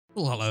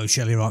Well, hello,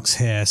 Shirlierox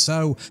here.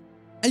 So,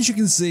 as you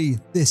can see,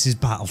 this is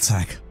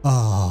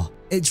BattleTech.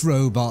 It's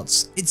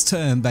robots, it's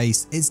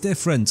turn-based, it's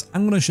different.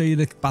 I'm going to show you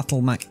the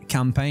BattleTech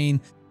campaign,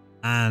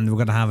 and we're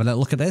going to have a little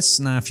look at this.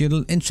 Now, if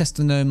you're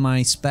interested in knowing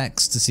my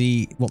specs to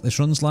see what this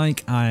runs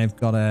like, I've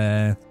got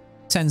a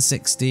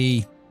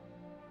 1060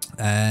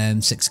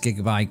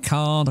 6GB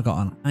card. I've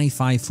got an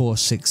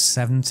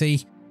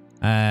i5-4670.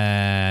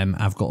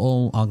 I've got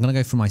all. I'm going to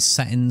go through my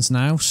settings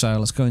now. So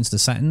let's go into the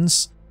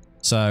settings.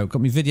 So I've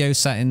got my video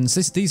settings.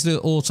 These are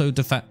the auto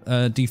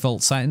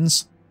default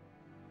settings.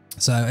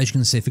 So as you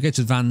can see, if we go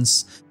to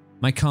advanced,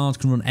 my card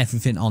can run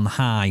everything on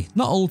high.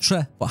 Not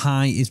ultra, but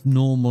high is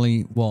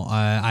normally what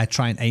I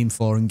try and aim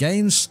for in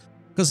games,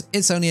 because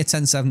it's only a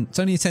 1070, it's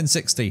only a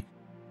 1060.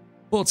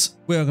 But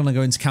we're going to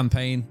go into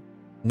campaign.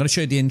 I'm going to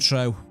show you the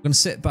intro. We're going to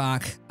sit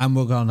back and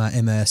we're going to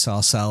immerse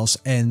ourselves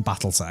in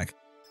BattleTech.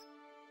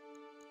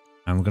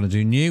 And we're going to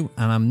do new,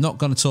 and I'm not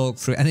going to talk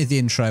through any of the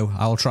intro.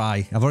 I'll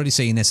try. I've already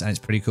seen this and it's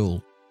pretty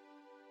cool.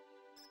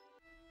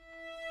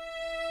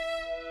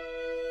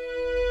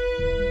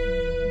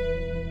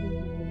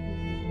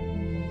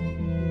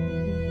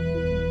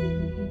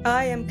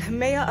 I am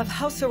Kamea of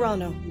House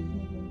Arano,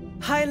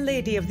 High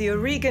Lady of the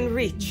Oregon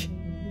Reach,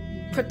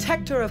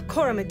 Protector of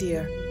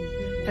Coromadir,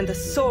 and the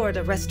Sword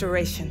of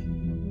Restoration.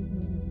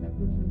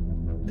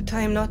 But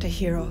I am not a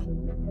hero,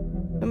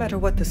 no matter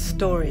what the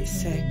stories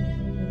say.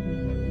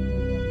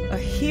 A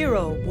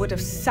hero would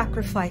have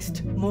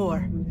sacrificed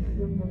more,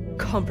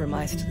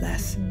 compromised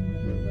less.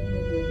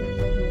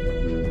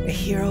 A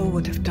hero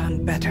would have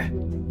done better.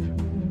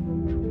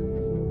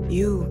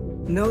 You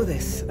know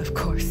this, of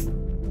course.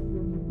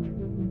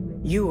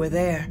 You were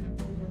there.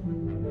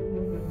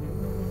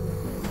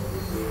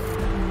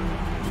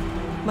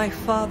 My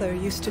father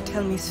used to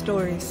tell me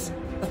stories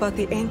about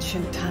the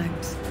ancient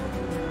times,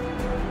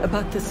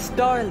 about the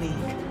Star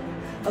League,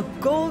 a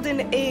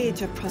golden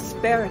age of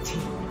prosperity,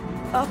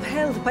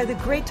 upheld by the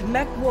great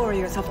mech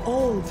warriors of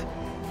old,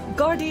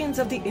 guardians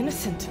of the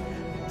innocent,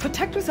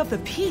 protectors of the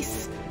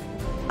peace.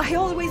 I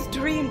always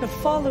dreamed of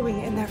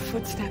following in their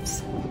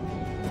footsteps.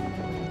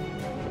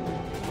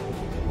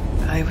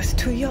 I was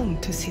too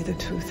young to see the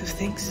truth of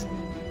things.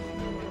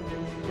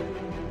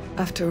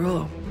 After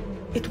all,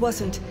 it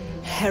wasn't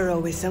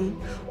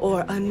heroism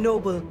or a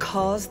noble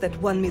cause that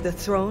won me the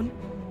throne.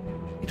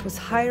 It was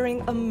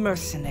hiring a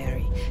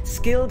mercenary,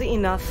 skilled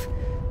enough,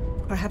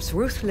 perhaps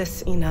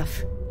ruthless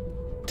enough,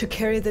 to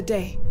carry the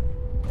day.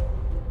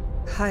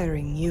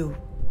 Hiring you.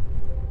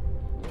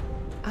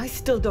 I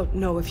still don't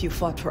know if you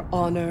fought for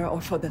honor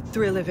or for the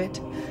thrill of it,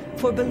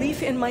 for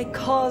belief in my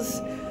cause,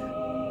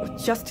 or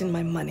just in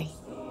my money.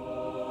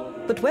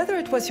 But whether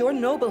it was your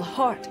noble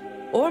heart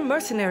or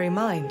mercenary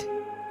mind,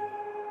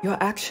 your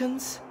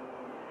actions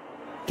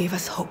gave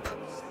us hope.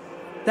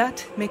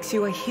 That makes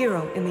you a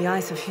hero in the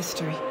eyes of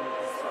history.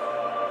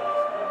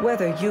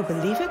 Whether you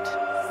believe it,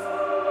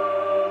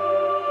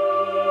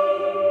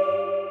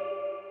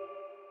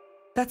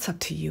 that's up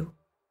to you.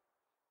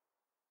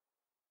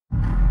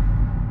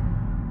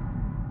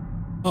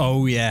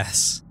 Oh,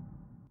 yes.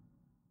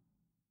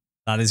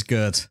 That is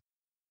good.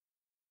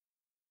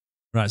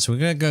 Right, so we're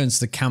going to go into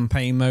the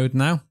campaign mode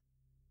now.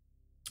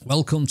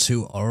 Welcome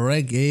to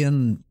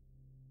Oregon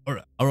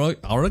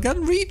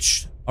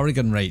Reach?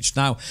 Oregon Reach.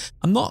 Now,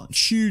 I'm not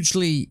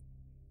hugely...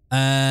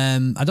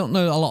 I don't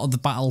know a lot of the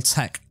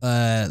BattleTech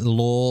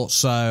lore,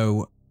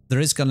 so there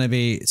is going to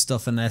be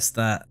stuff in this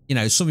that, you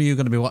know, some of you are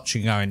going to be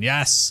watching going,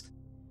 yes,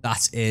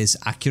 that is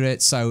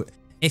accurate. So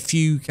if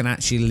you can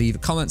actually leave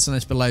comments on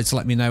this below to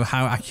let me know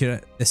how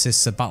accurate this is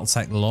to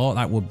BattleTech lore,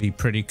 that would be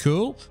pretty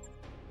cool.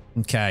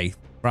 Okay,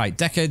 right.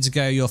 Decades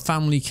ago, your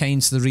family came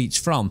to the Reach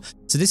from.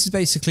 So this is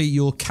basically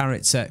your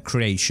character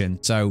creation.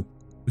 So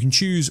we can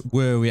choose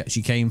where we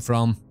actually came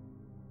from.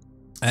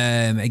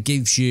 It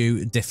gives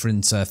you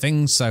different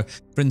things. So,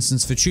 for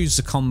instance, for choose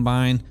a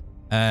combine,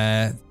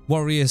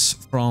 warriors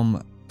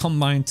from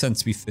combine tend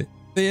to be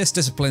fierce,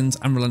 disciplined,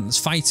 and relentless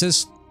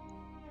fighters.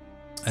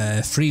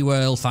 Free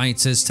world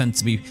fighters tend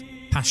to be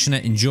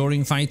passionate,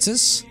 enduring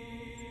fighters.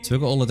 So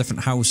we've got all the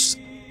different house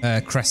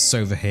crests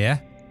over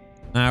here.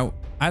 Now,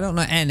 I don't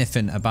know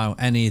anything about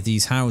any of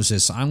these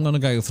houses, so I'm going to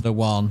go for the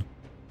one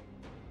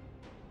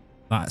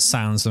that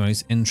sounds the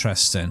most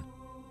interesting.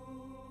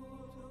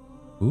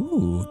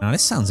 Ooh, now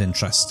this sounds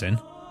interesting.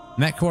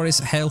 Mech warriors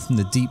that hail from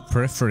the deep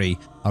periphery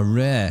are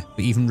rare,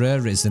 but even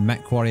rarer is the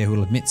mech warrior who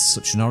will admit to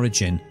such an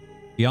origin.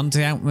 Beyond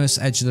the outmost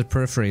edge of the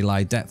periphery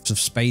lie depths of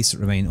space that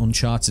remain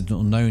uncharted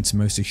and unknown to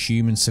most of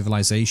human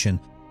civilization.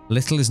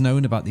 Little is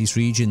known about these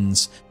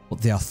regions,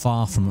 but they are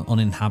far from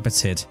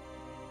uninhabited.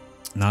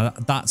 Now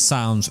that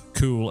sounds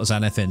cool as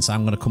anything, so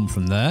I'm going to come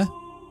from there.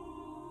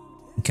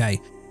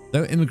 Okay.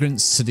 Though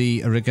immigrants to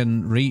the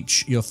Oregon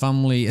Reach, your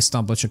family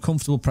establish a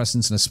comfortable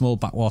presence in a small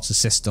backwater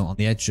system on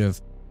the edge of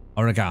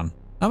Oregon.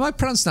 Now, am I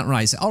pronouncing that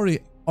right? Is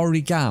it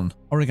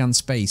Oregon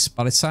space.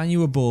 By the time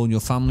you were born, your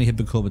family had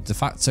become a de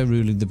facto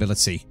ruling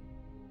nobility.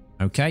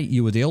 Okay,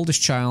 you were the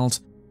oldest child,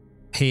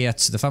 heir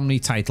to the family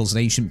titles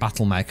and ancient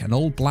battle mech, an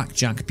old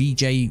blackjack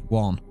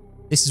BJ-1.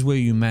 This is where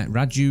you met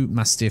Raju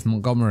Mastiff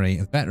Montgomery,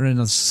 a veteran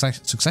of the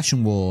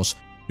Succession Wars,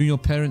 who your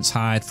parents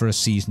hired for a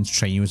season to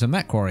train you as a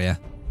mech warrior.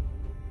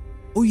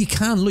 Oh, you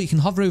can. Look, you can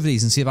hover over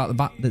these and see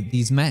about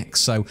these mechs.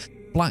 So,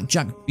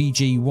 Blackjack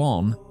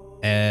BG-1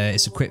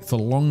 is equipped for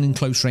long and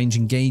close range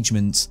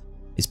engagement.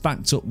 It's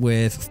backed up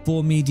with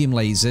 4 medium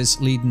lasers,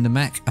 leading the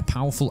mech a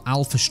powerful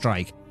alpha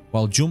strike,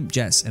 while jump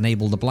jets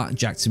enable the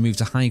Blackjack to move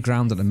to high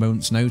ground at a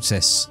moment's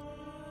notice.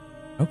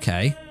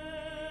 Okay.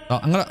 So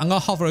I'm gonna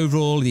hover over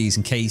all of these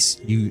in case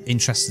you're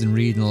interested in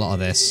reading a lot of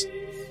this.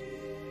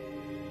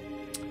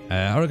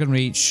 Oregon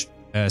Reach,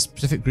 a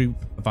specific group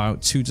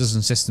about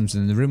 24 systems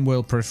in the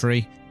Rimworld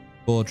periphery,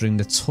 bordering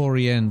the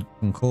Taurian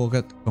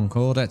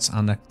Concordat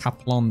and the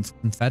Kaplan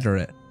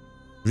Confederate.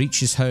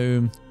 Reach is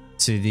home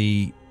to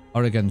the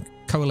Oregon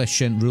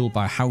Coalition ruled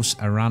by House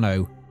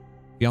Arano.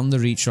 Beyond the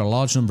Reach are a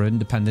large number of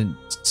independent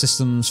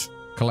systems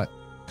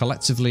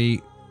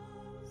colloquially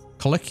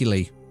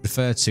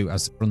referred to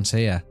as the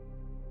Frontier.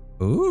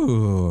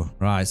 Ooh,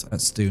 right,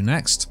 let's do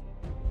next.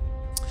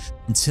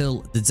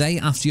 Until the day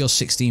after your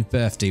 16th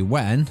birthday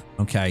when,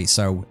 okay,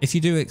 so if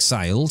you do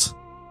Exiled,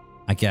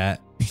 I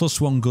get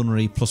 +1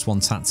 gunnery,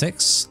 +1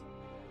 tactics.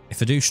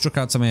 If I do Struck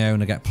Out on my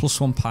own, I get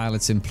 +1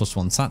 piloting,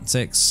 +1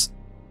 tactics.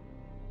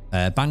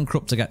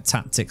 Bankrupt, I get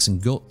tactics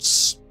and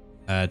guts.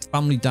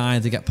 Family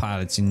died, I get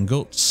piloting and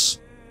guts.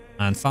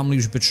 And family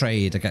was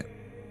betrayed, I get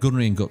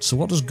gunnery and guts. So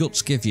what does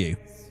guts give you?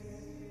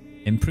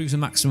 Improves the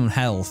maximum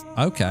health.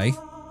 Okay.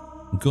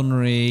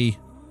 Gunnery,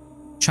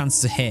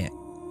 chance to hit.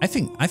 I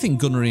think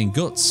gunnery and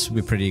guts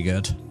would be pretty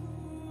good.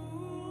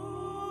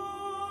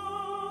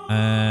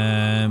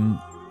 I'm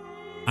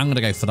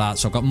gonna go for that.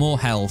 So I've got more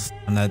health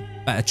and a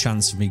better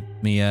chance of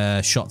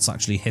me shots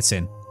actually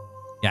hitting.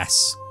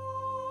 Yes.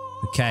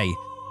 Okay.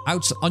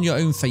 Out on your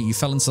own fate, you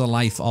fell into the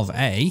life of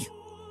A.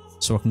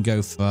 So I can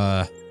go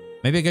for,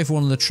 maybe I go for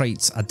one of the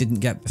traits I didn't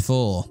get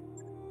before.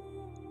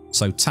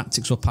 So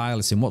tactics or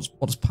piloting. What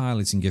does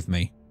piloting give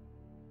me?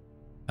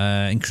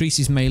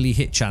 Increases melee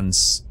hit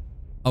chance.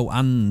 Oh,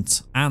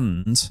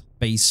 and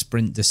base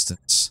sprint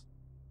distance.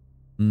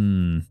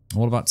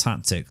 What about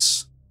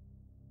tactics?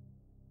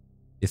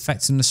 The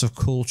effectiveness of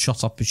call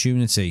shot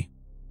opportunity.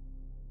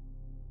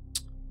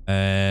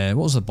 What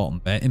was the bottom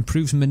bit?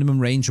 Improves minimum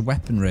range of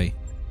weaponry.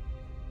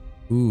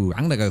 Ooh,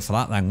 I'm gonna go for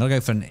that then. I'm gonna go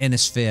for an inner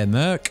sphere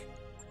merc.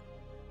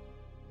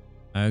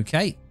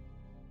 Okay.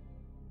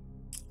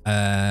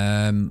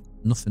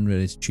 Nothing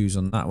really to choose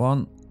on that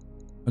one.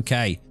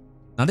 Okay.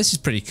 Now this is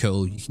pretty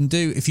cool. You can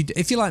do,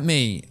 if you're like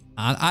me,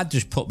 I'd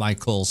just put my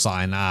call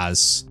sign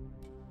as,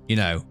 you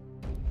know,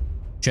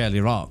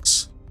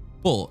 Shirlierox.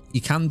 But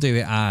you can do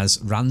it as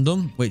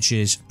random, which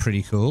is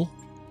pretty cool.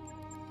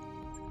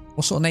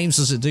 What sort of names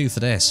does it do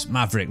for this?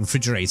 Maverick,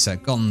 Refrigerator,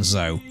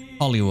 Gonzo,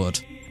 Hollywood.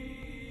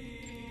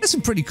 There's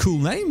some pretty cool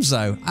names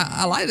though.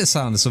 I like the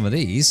sound of some of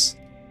these.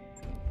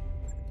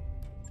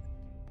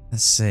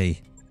 Let's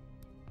see.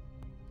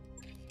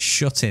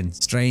 Shut-In,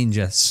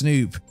 Stranger,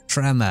 Snoop,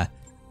 Tremor,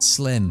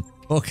 Slim,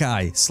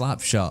 Buckeye,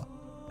 Slapshot.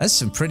 There's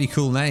some pretty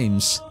cool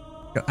names.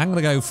 I'm going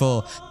to go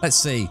for, let's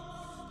see.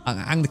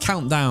 I'm going to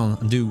count down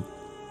and do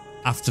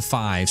after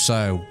 5.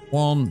 So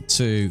 1,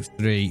 2,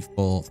 3,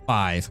 4,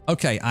 5.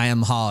 Okay, I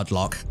am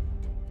Hardlock.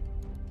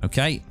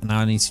 Okay, now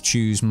I need to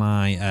choose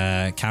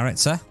my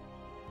character.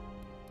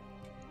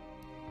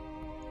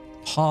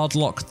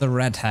 Hardlock the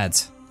Redhead.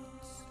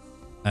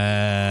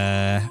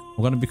 We're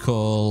going to be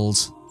called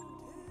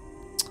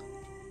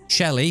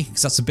Shelley,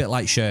 because that's a bit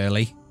like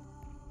Shirley.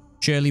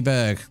 Shirley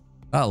Berg.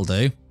 That'll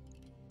do.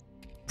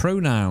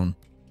 Pronoun.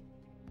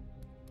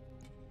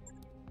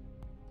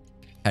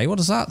 Okay, what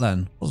does that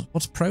then?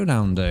 What's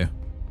pronoun do? I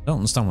don't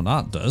understand what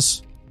that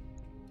does.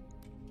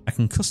 I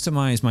can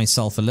customize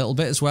myself a little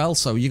bit as well,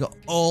 so you got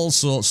all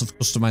sorts of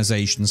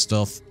customization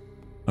stuff.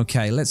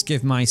 Okay, let's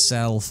give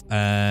myself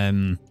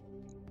can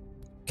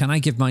I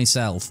give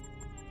myself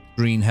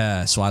green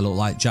hair so I look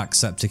like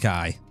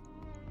Jacksepticeye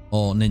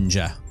or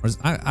Ninja? Or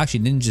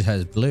actually Ninja hair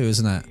is blue,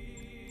 isn't it?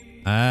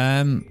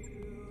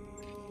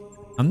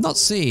 I'm not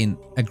seeing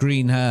a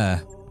green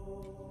hair.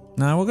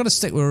 No, we're gonna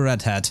stick with a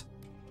redhead.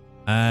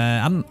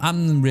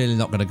 I'm really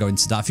not gonna go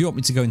into that. If you want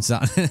me to go into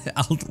that,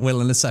 I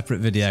will in a separate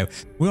video.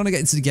 We want to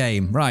get into the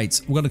game. Right,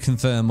 we're gonna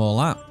confirm all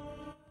that.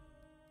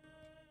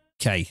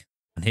 Okay,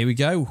 and here we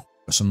go.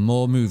 Got some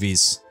more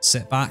movies.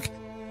 Sit back,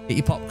 get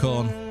your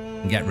popcorn,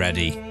 and get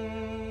ready.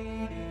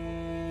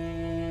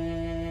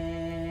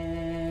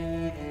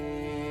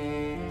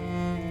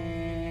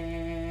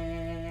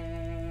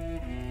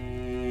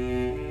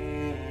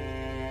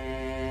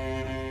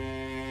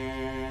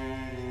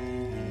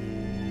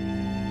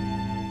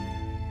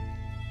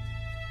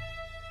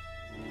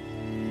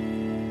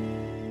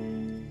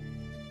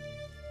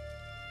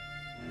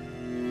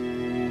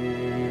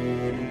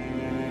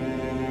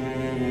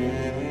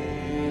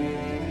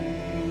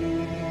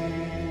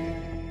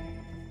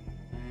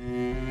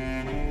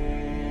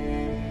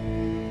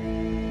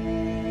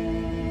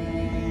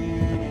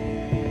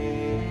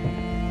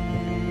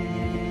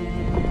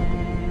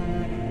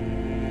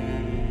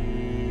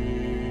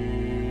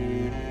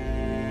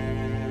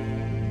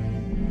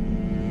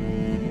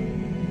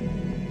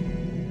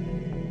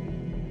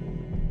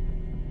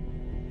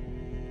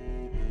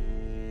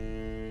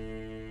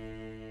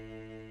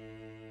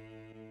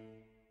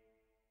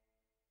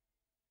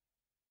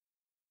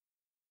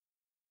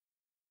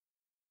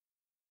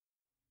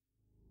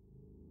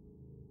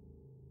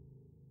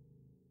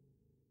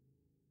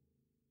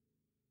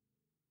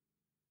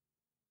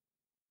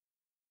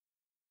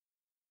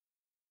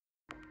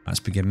 Let's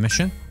begin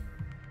mission.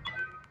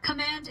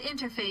 Command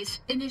interface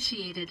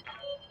initiated.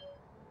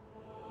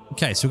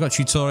 Okay, so we've got a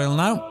tutorial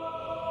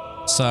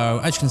now. So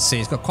as you can see,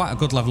 it's got quite a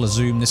good level of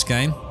zoom, this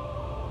game.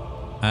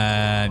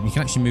 You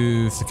can actually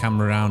move the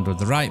camera around with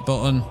the right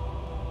button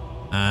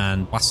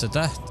and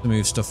WASD to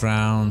move stuff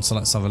around. So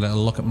let's have a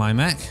little look at my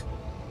mech.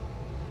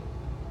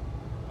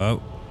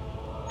 Oh.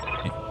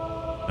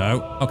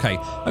 No. Okay.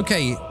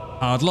 Okay.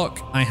 Hard luck.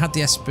 I had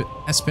the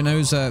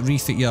Espinosa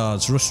refit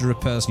yards, rusted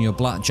repairs on your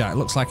Blackjack.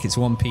 Looks like it's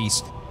one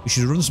piece. We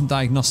should run some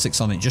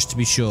diagnostics on it just to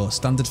be sure.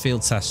 Standard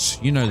field tests.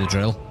 You know the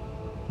drill.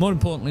 More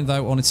importantly, though, I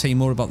want to tell you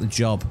more about the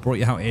job. Brought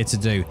you out here to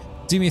do.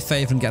 Do me a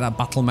favour and get that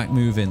battle mech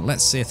moving.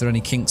 Let's see if there are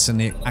any kinks in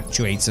the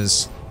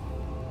actuators.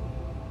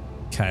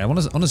 Okay, I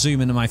want to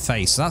zoom into my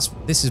face. So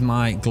this is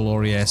my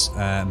glorious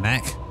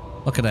mech.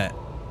 Look at it.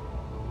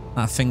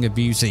 That finger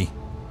beauty.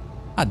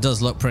 That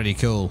does look pretty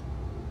cool.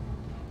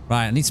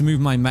 Right, I need to move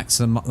my mech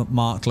to the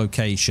marked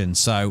location.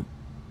 So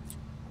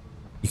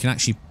you can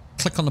actually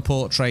click on the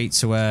portrait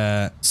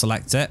to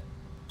select it,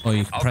 or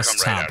you can press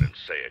tab. I'll come right out and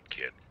say it,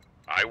 kid.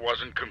 I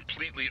wasn't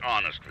completely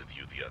honest with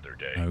you the other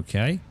day.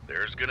 Okay.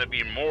 There's gonna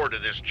be more to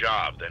this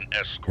job than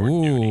escort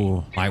duty.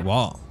 Ooh, like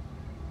what?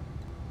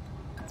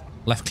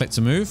 Left click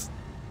to move,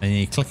 and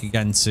you click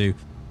again to...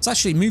 It's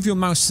actually move your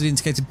mouse to the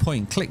indicated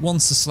point. Click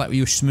once to select what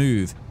you wish to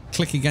move.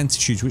 Click again to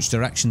choose which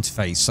direction to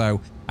face. So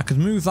I could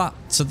move that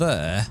to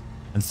there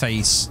and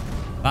face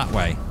that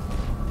way.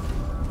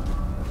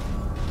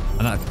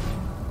 And that...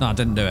 No, I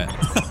didn't do it.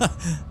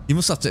 You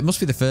must have to... It must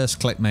be the first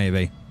click,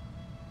 maybe.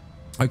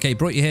 Okay,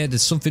 brought you here.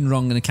 There's something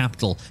wrong in the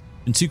capital.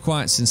 Been too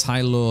quiet since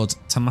High Lord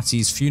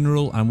Tamati's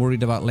funeral. I'm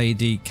worried about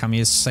Lady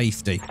Kamia's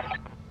safety.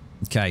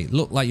 Okay,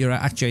 look like your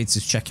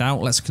actuators check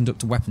out. Let's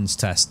conduct a weapons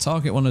test.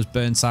 Target one of those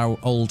burnt out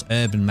old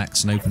urban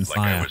mechs and open fire.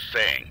 Like I was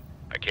saying,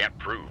 I can't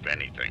prove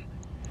anything.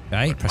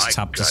 Okay, but press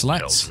tab to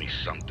select. Tells me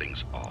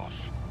something's off.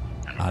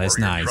 And that is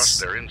nice. Trust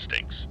their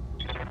instincts.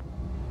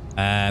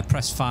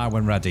 Press fire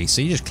when ready.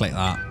 So you just click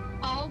that.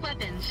 All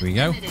weapons. Here we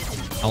go.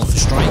 Committed. Alpha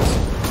strike.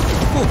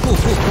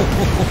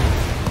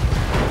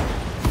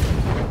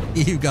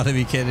 You've got to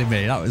be kidding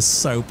me. That was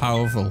so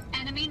powerful.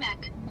 Enemy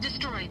mech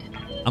destroyed.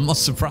 I'm not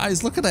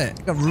surprised. Look at it.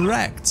 It got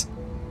wrecked.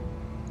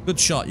 Good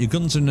shot. Your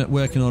guns are in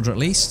working order at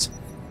least.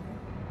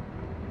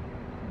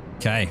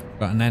 Okay.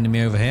 Got an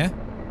enemy over here.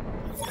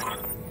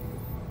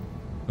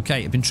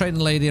 Okay. I've been training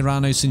Lady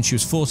Arano since she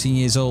was 14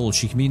 years old.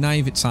 She can be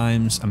naive at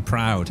times and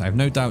proud. I have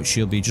no doubt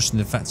she'll be just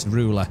an effective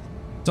ruler.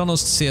 Don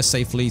us to see her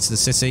safely to the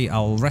city.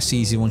 I'll rest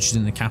easy once she's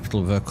in the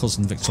capital with her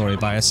cousin Victoria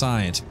by her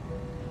side.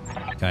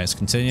 Okay, let's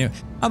continue.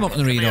 I'm not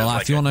going to read all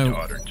that. If you want to,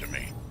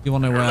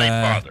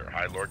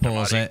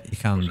 pause it, you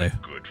can do.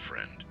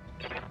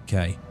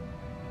 Okay.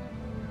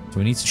 So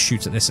we need to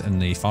shoot at this in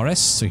the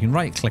forest. So you can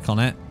right click on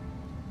it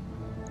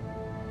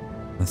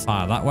and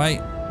fire that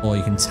way, or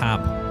you can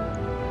tab.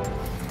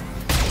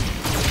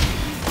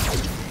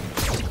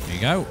 There you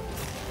go.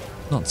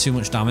 Not too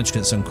much damage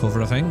because it's on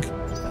cover, I think.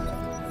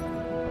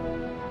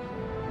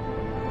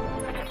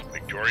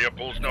 Victoria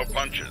pulls no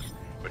punches,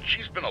 but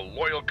she's been a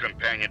loyal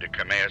companion to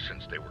Kamea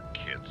since they were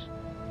kids.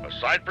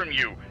 Aside from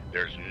you,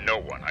 there's no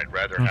one I'd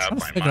rather have by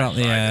my side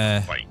in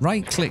a fight.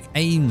 Right click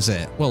aims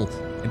it. Well,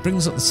 it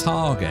brings up the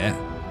target.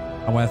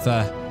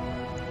 However,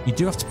 you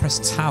do have to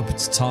press tab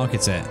to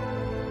target it.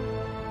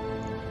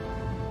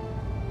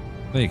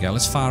 There you go.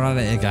 Let's fire at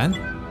it again.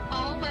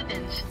 All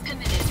weapons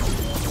committed.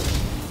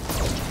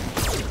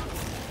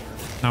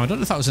 Now I don't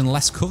know if that was in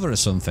less cover or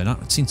something. I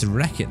seemed to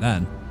wreck it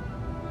then.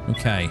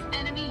 Okay.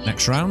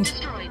 Next round.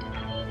 Destroyed.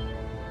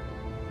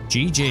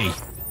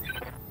 GG.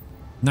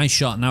 Nice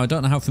shot. Now, I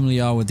don't know how familiar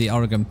you are with the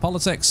Oregon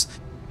politics.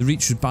 The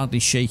Reach was badly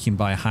shaken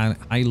by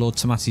High Lord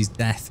Tamati's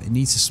death. It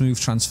needs a smooth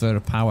transfer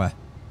of power.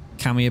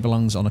 Kamiya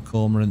belongs on a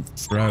cormorant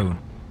throne.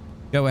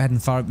 Go ahead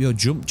and fire up your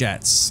jump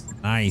jets.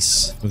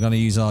 Nice. We're going to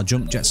use our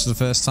jump jets for the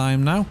first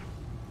time now.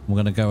 We're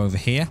going to go over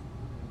here.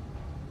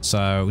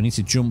 So, we need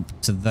to jump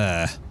to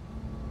there.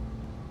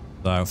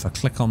 So, if I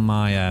click on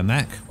my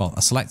mech, well, I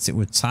select it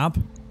with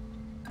tab.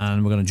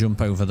 And we're going to jump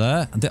over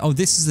there. And oh,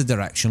 this is the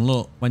direction.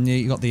 Look, when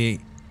you got the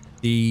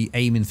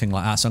aiming thing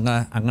like that. So I'm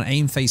gonna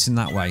aim facing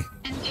that way.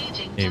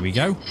 Here we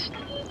go.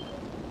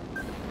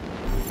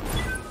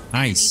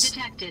 Nice.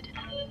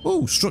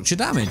 Oh, structure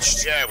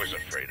damaged. Yeah, I was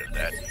afraid of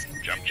that.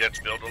 Jump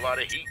jets build a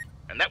lot of heat,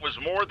 and that was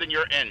more than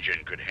your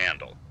engine could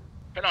handle.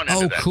 Head on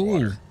into that cool.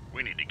 water.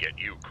 We need to get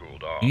you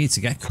cooled off. You need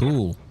to get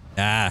cool.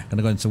 Yeah,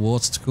 gonna go into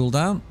water to cool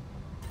down.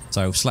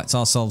 So select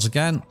ourselves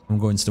again. I'm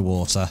going to the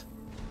water.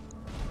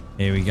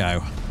 Here we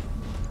go.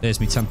 There's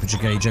my temperature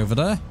gauge over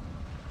there.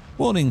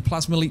 Warning,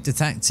 plasma leak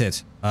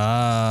detected.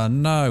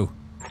 No.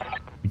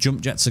 My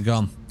jump jets are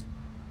gone.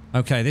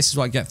 Okay, this is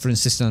what I get for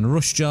insisting on a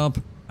rush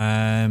job.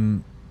 Yeah,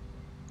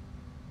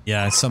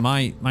 so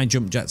my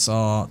jump jets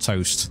are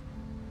toast.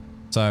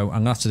 So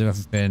I'm going to have to do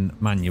everything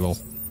manual.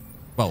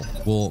 Well,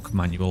 walk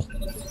manual.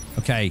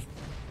 Okay.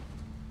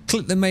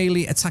 Click the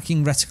melee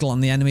attacking reticle on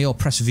the enemy or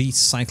press V to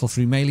cycle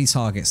through melee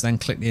targets, then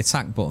click the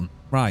attack button.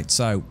 Right,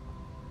 so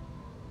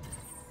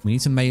we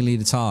need to melee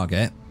the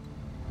target.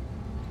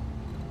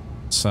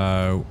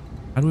 So,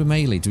 how do we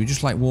melee? Do we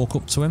just like walk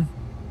up to him?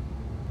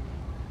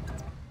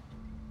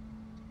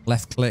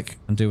 Left click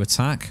and do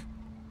attack.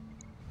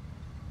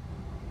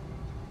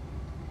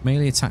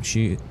 Melee attacks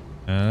you.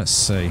 Let's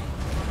see.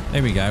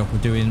 There we go. We're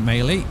doing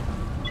melee.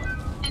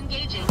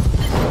 Engaging.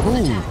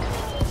 Ooh.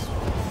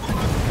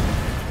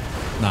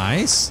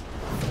 Nice.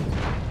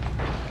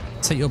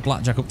 Take your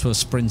blackjack up to a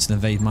sprint and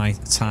evade my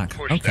attack.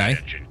 Push Okay.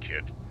 that engine,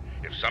 kid.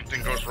 If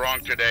something goes wrong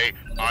today,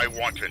 I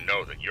want to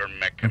know that your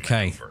mech can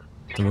Okay. maneuver.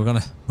 So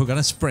we're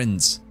gonna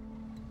sprint.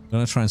 We're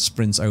gonna try and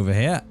sprint over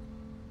here.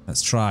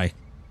 Let's try.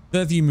 The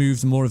further you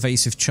move, the more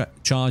evasive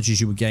charges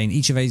you will gain.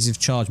 Each evasive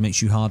charge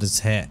makes you harder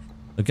to hit.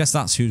 I guess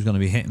that's who's going to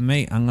be hitting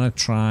me. I'm going to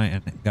try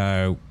and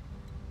go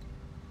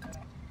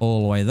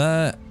all the way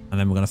there, and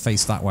then we're going to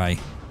face that way.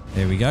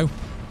 Here we go.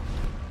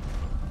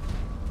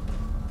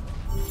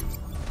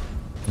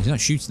 He's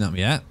not shooting at me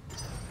yet.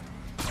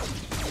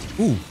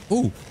 Ooh,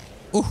 ooh,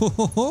 ooh, ho,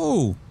 ho,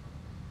 ho.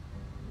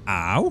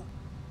 Ow.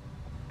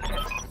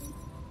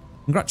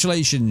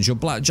 Congratulations, your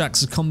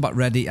blackjack's as combat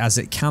ready as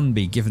it can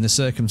be given the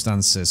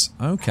circumstances.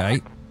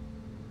 Okay.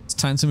 It's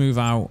time to move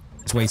out.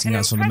 It's waiting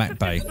outside the mech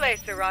bay. Display,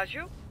 Sir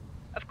Raju.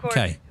 Of course,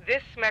 Okay.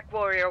 this mech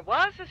warrior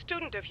was a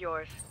student of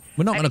yours.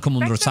 We're not going to come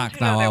under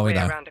attack now, are we,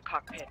 though? Around a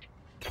cockpit.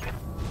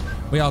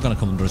 We are going to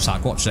come under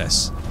attack. Watch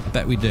this. I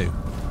bet we do.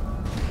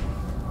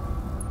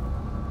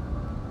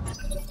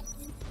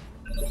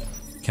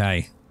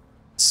 Okay.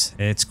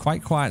 It's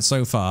quite quiet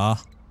so far.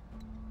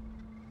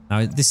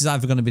 Now, this is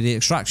either going to be the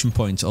extraction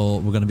point or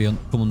we're going to be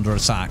come under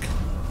attack.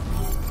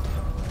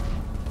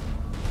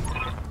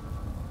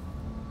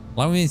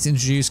 Allow me to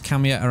introduce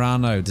Camilla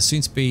Arano, the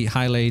soon-to-be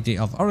High Lady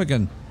of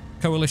Oregon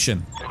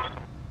Coalition.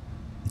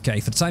 Okay,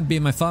 for the time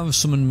being, my father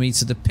summoned me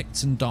to the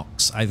Picton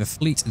docks. I have a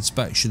fleet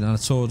inspection and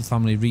a tour of the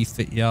family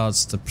refit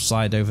yards to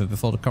preside over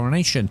before the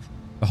coronation.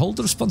 Behold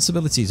the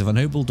responsibilities of a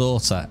noble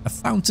daughter, a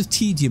fount of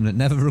tedium that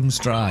never runs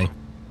dry.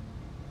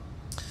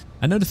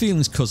 I know the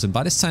feelings, cousin.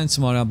 By this time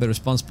tomorrow, I'll be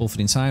responsible for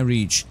the entire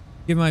reach.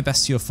 Give my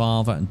best to your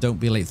father and don't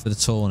be late for the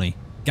tourney.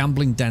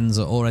 Gambling dens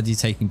are already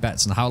taking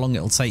bets on how long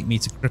it'll take me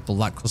to cripple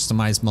that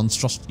customised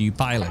monstrosity you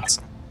pilot.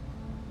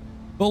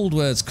 Bold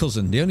words,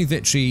 cousin. The only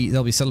victory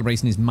they'll be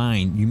celebrating is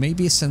mine. You may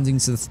be ascending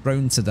to the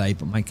throne today,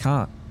 but my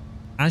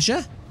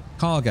Azure?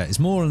 Karga is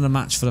more than a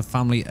match for the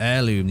family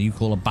heirloom that you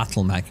call a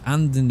battle mech,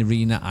 and in the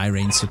arena I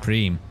reign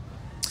supreme.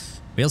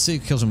 We'll see,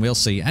 cousin, we'll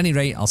see. At any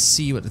rate, I'll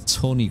see you at the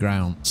tourney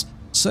grounds.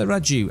 Sir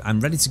Raju, I'm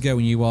ready to go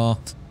when you are.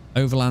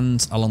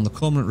 Overland along the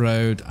Cormorant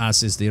Road,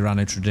 as is the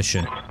Arano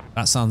tradition.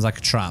 That sounds like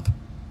a trap.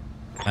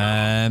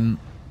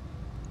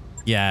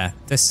 Yeah,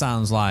 this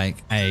sounds like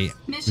a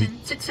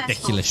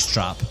ridiculous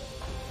trap.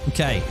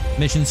 Okay,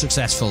 mission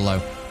successful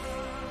though.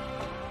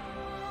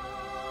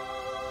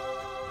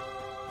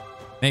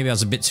 Maybe I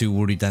was a bit too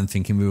worried then,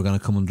 thinking we were going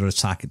to come under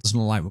attack. It doesn't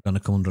look like we're going to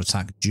come under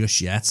attack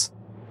just yet.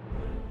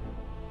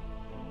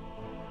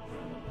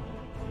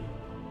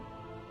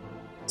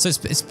 So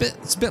it's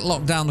a bit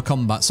locked down the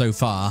combat so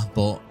far,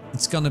 but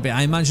it's going to be.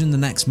 I imagine the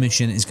next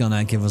mission is going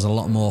to give us a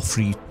lot more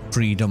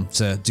freedom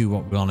to do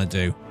what we want to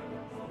do.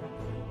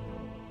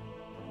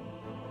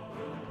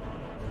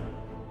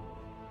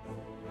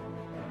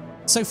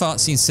 So far, it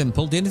seems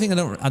simple. The only thing I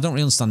don't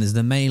really understand is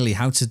the melee.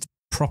 How to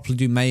properly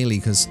do melee,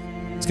 because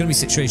there's going to be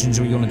situations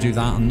where you want to do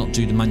that and not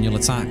do the manual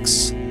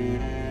attacks.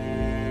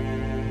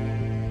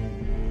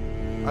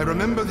 I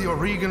remember the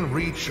Oregon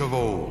Reach of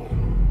old,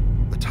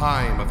 the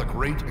time of the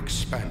Great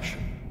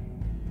Expansion.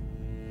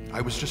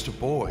 I was just a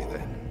boy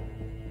then.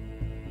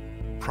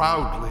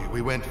 Proudly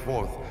we went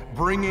forth,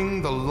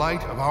 bringing the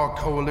light of our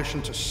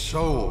coalition to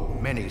so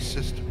many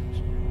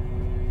systems.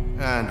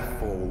 And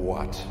for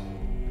what?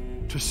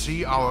 To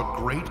see our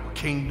great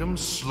kingdom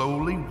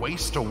slowly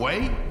waste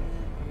away?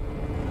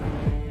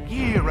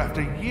 Year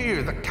after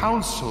year, the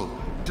Council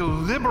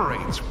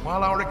deliberates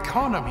while our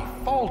economy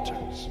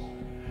falters,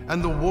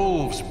 and the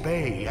wolves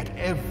bay at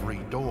every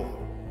door,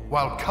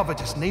 while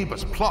covetous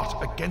neighbors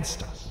plot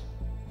against us.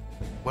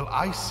 Well,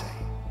 I say,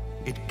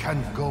 it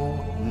can go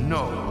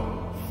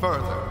no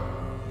further.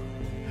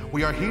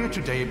 We are here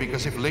today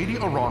because if Lady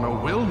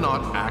Arano will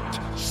not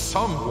act,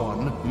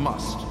 someone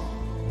must.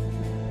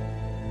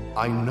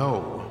 I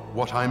know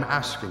what I'm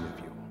asking of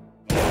you.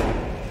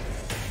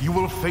 You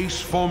will face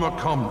former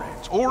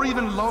comrades, or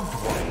even loved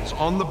ones,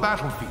 on the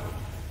battlefield.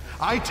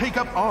 I take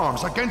up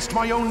arms against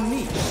my own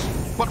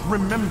niece. But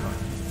remember,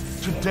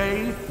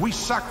 today we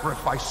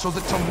sacrifice so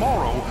that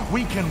tomorrow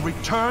we can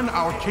return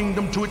our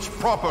kingdom to its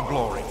proper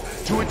glory,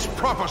 to its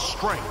proper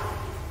strength.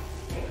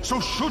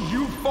 So should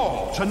you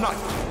fall tonight,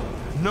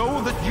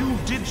 know that you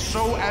did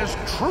so as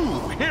true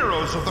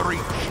heroes of the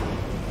Reach.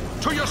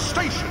 To your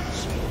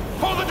stations,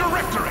 for the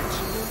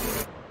Directorate!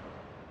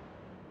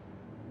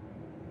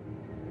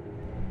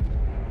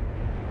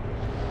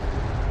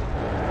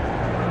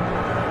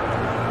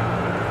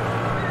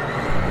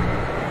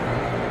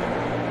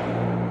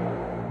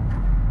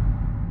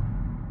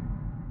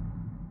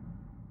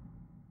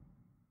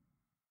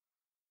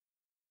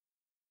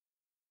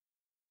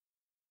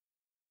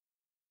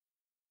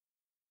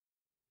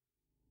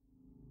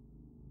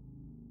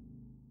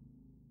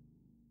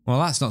 Well,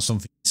 that's not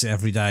something you see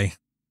every day.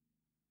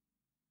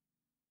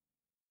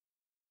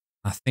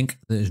 I think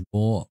there's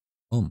more.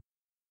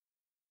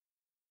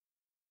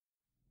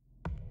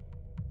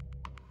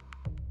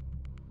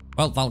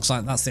 Well, that looks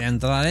like that's the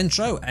end of that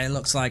intro. It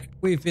looks like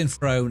we've been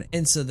thrown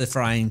into the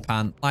frying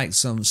pan like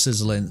some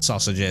sizzling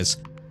sausages.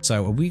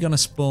 So are we going to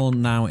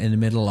spawn now in the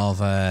middle of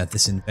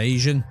this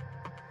invasion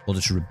or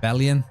this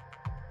rebellion?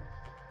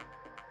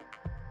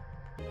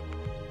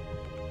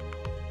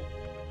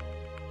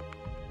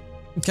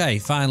 Okay,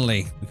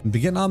 finally, we can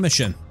begin our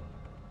mission.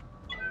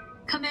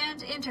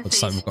 Command interface.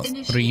 Looks like we've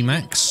got 3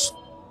 mechs.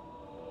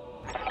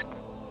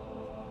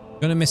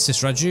 Gonna miss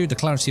this, Raju. The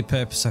clarity of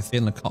purpose I feel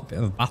in the cockpit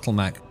of a battle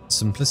mech.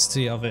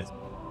 Simplicity of it.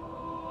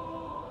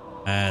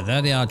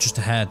 There they are, just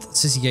ahead.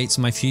 City gates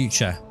of my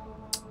future.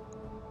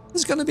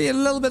 There's gonna be a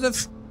little bit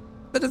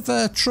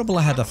of trouble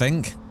ahead, I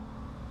think.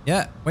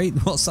 Yeah. Wait,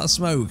 what's that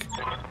smoke?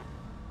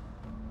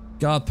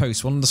 Guard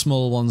post, one of the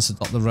small ones that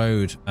dot the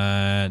road.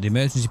 The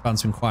emergency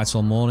band's been quiet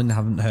all morning.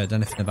 Haven't heard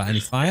anything about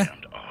any fire.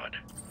 Odd,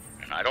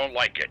 and I don't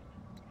like it.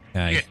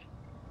 Okay.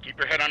 Keep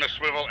your head on a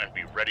swivel and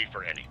be ready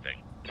for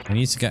anything. We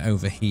need to get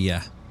over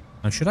here.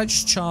 Now, should I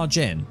just charge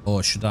in,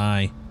 or should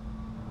I?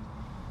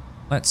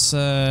 Let's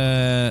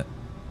go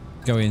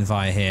in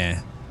via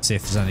here. See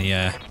if there's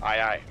any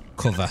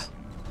cover.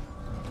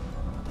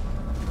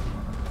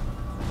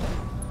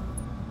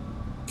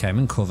 Okay, I'm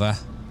in cover.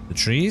 The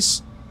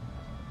trees.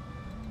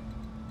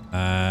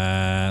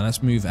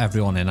 Let's move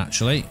everyone in,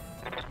 actually.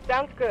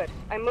 Sounds good.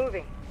 I'm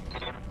moving.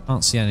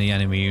 Can't see any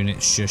enemy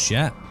units just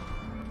yet.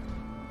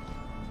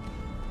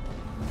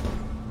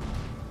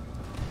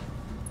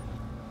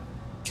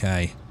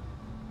 Okay.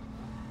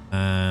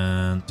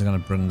 And I'm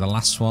going to bring the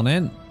last one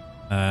in.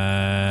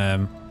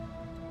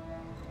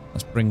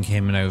 Let's bring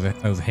him in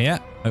over here.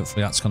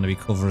 Hopefully that's going to be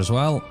cover as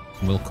well.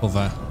 And we'll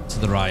cover to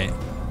the right.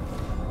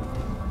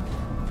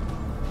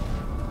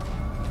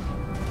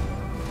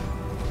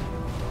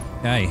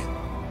 Okay.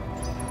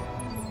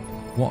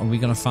 What are we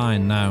going to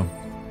find now?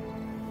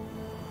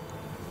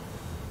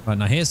 Right,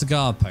 now here's the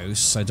guard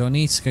post. So do I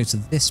need to go to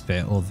this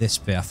bit or this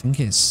bit? I think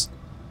it'll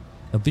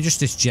be just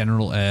this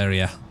general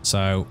area.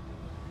 So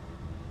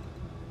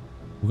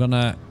we're going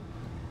to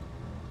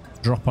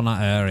drop on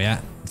that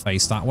area and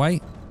face that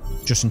way.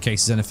 Just in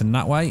case there's anything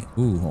that way.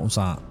 Ooh, what was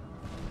that?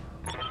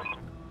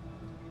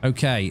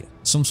 Okay,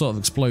 some sort of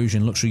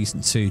explosion. Looks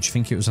recent too. Do you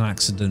think it was an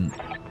accident?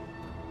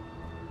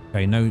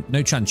 Okay, no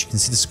chance. You can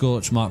see the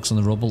scorch marks on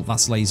the rubble.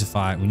 That's laser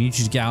fire. We need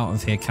you to get out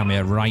of here,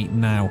 Camille, right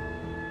now.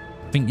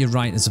 I think you're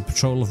right. There's a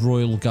patrol of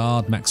Royal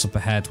Guard mechs up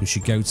ahead. We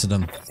should go to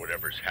them.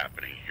 Whatever's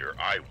happening here,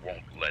 I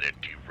won't let it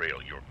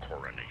derail your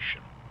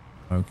coronation.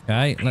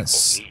 Okay,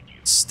 let's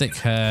stick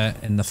her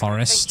in the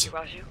forest.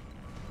 Thank you, Raju.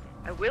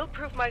 I will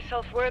prove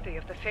myself worthy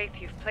of the faith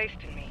you've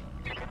placed in me.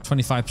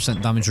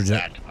 25% damage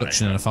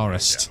reduction in a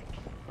forest.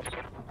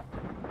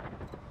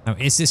 Now,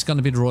 is this going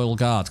to be the Royal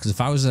Guard? Because if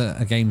I was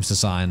a games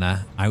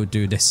designer, I would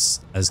do this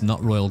as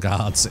not Royal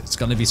Guards. It's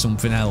going to be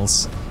something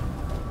else.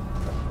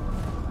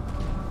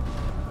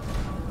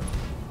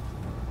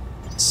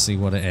 Let's see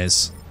what it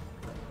is.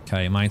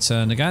 Okay, my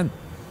turn again.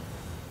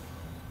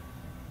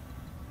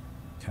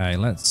 Okay,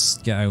 let's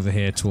get over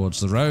here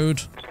towards the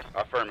road.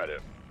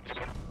 Affirmative.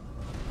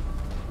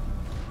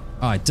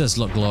 Oh, it does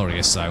look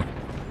glorious, though.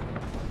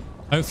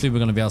 Hopefully we're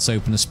going to be able to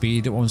open the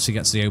speed once we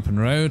get to the open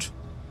road.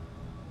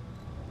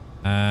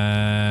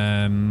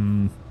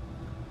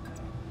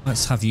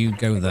 Let's have you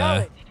go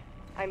there.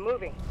 I'm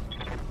moving.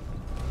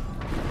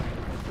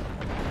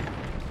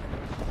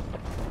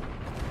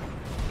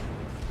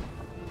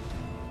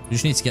 We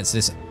just need to get to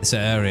this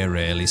area,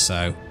 really,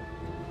 so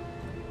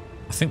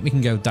I think we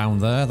can go down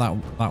there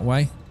that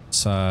way.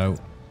 So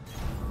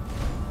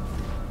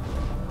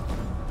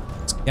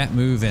let's get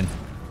moving.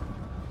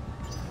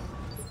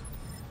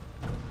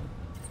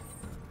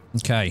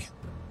 Okay,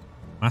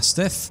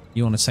 Mastiff,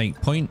 you want to take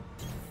point?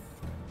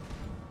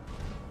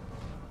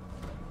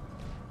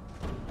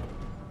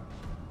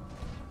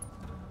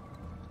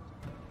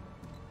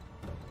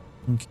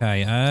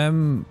 Okay, I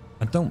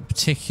don't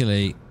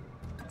particularly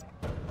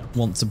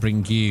want to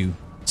bring you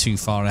too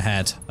far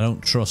ahead. I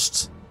don't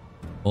trust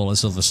all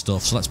this other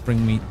stuff, so let's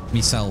bring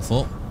myself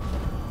up.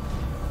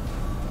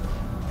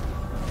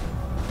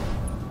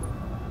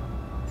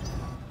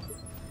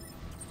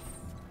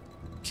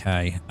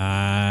 Okay,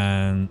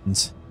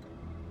 and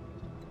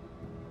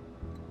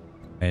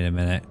wait a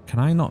minute. Can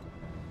I not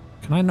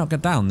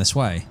get down this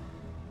way?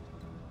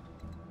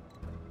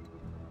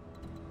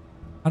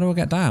 How do I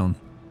get down?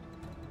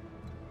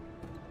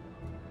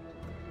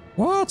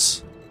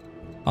 What?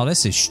 Oh,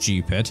 this is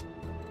stupid.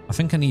 I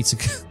think I need to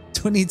go.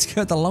 Do I need to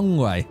go the long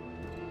way?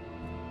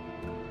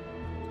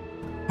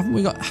 Haven't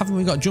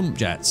we got jump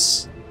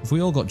jets? Have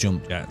we all got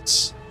jump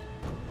jets?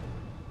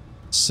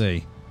 Let's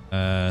see.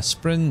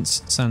 Sprint,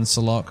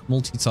 sensor lock,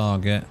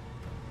 multi-target,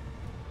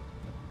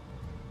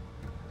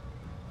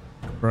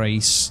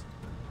 brace.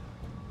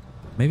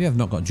 Maybe I've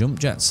not got jump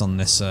jets on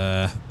this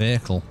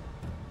vehicle.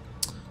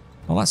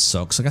 Well, that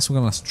sucks. I guess we're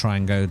gonna have to try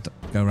and go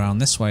around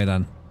this way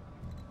then.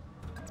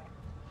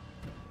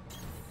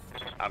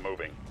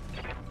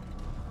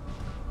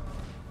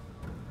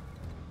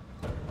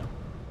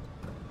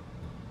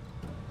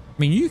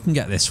 mean, you can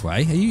get this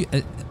way. Are you?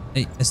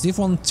 Is the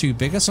other one too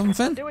big or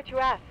something? Do what you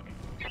ask.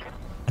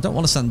 I don't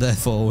want to send her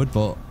forward,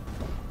 but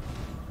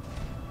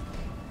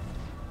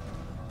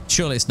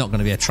surely it's not going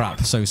to be a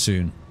trap so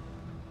soon.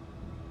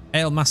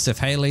 Hail Mastiff,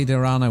 hail Lady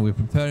Orana. We're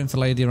preparing for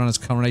Lady Orana's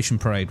coronation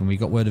parade when we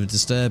got word of a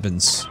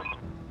disturbance.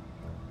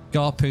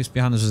 Guard post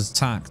behind us was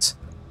attacked.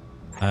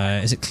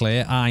 Is it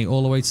clear? Aye,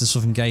 all the way to the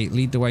southern gate.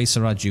 Lead the way,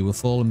 Saraju. We'll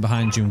fall in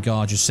behind you and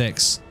guard your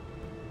 6.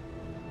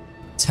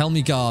 Tell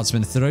me,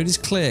 guardsmen, if the road is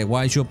clear,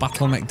 why is your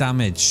battle mech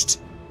damaged?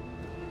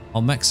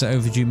 Our mechs are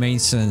overdue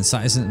maintenance.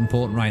 That isn't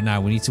important right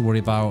now. We need to worry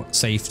about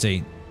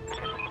safety.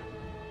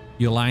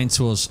 You're lying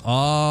to us.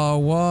 Oh,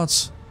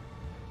 what?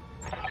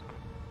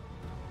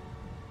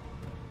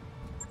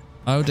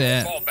 Oh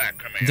dear.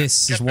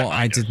 This is what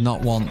I did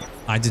not want.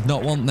 I did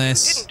not want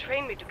this. You didn't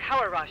train me to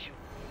cower, Raju.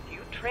 You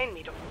trained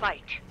me to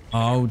fight.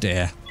 Oh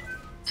dear.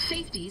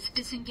 Safety's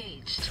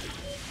disengaged.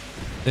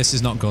 This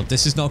is not good.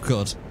 This is not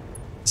good.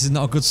 This is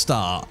not a good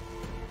start.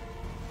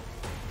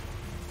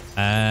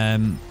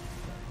 Right,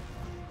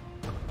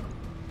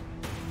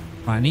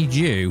 I need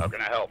you. How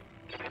can I help?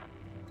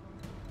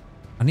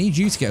 I need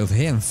you to get over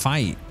here and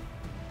fight.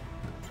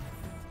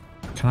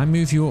 Can I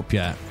move you up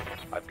yet?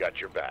 I've got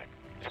your back.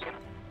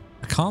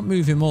 I can't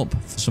move him up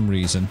for some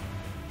reason.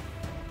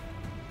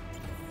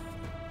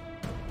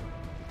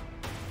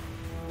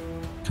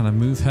 Can I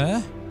move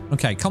her?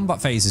 Okay,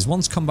 combat phases.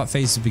 Once combat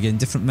phases begin,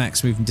 different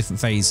mechs move in different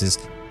phases.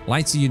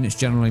 Lighter units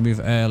generally move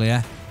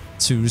earlier.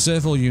 To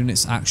reserve all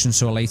units actions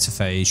to a later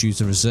phase, use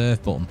the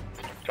reserve button.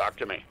 Talk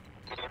to me.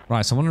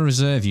 Right, so I want to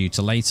reserve you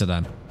to later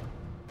then.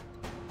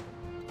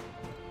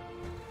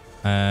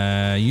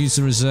 Use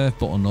the reserve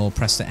button or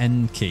press the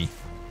end key.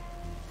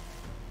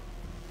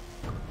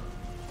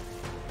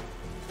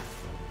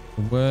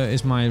 Where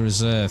is my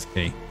reserve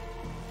key?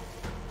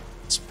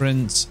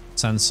 Sprint,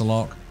 sensor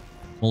lock,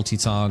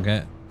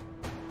 multi-target.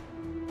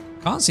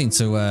 Can't seem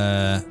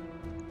to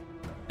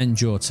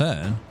end your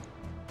turn.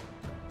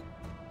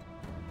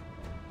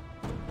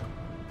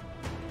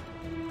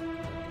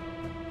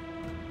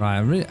 Right,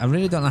 I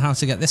really don't know how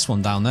to get this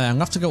one down there. I'm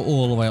going to have to go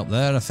all the way up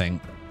there, I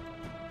think.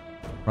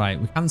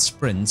 Right, we can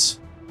sprint.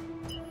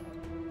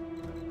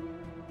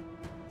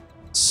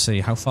 Let's see,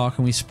 how far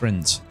can we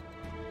sprint?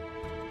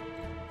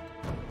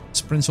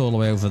 Sprint all the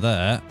way over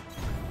there.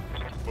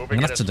 I'm going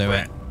to have to do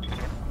it.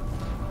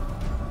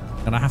 I'm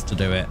going to have to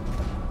do it.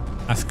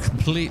 I've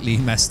completely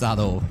messed that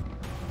up.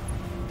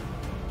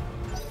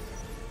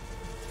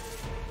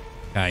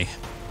 Okay,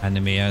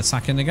 enemy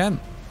attacking again.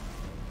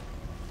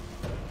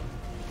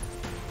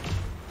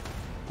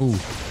 Ooh.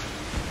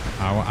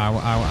 Ow, ow,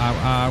 ow, ow,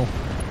 ow.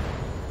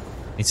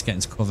 Need to get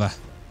into cover.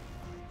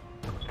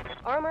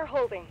 Armor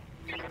holding.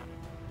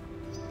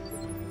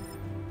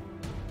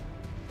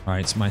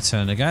 Right, it's my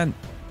turn again.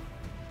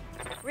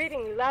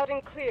 Reading you loud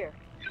and clear.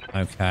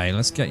 Okay,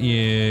 let's get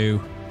you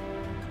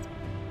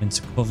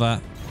into cover.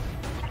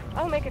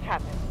 I'll make it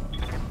happen.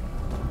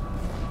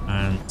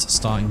 And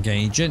start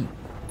engaging.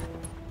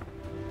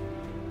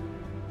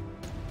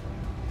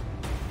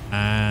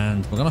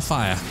 And we're gonna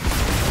fire.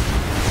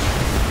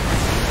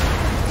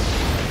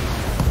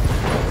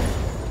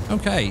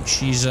 Okay,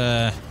 she's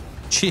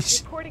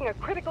reporting a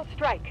critical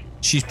strike.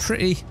 She's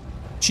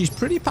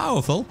pretty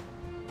powerful.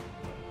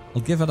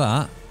 I'll give her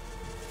that.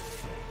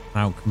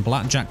 Now, can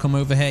Blackjack come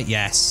over here?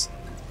 Yes.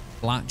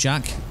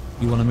 Blackjack,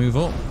 you want to move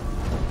up?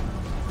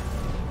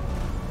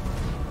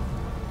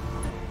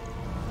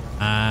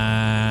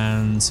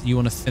 And you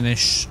want to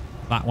finish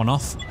that one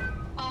off?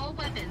 All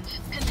weapons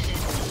committed.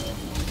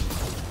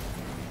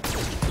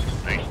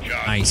 Nice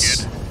job,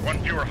 Nice. kid. One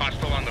fewer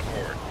hostile on the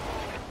board.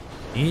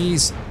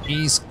 He's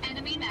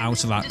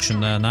out of action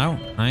there now.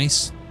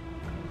 Nice.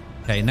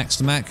 Okay,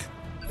 next mech.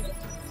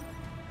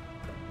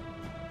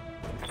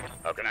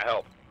 How can I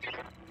help?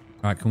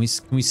 Alright, can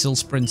we still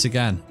sprint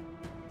again?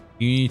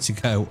 You need to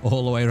go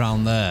all the way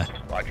around there.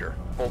 Roger.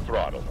 Full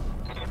throttle.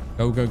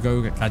 Go, go,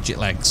 go, gadget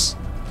legs.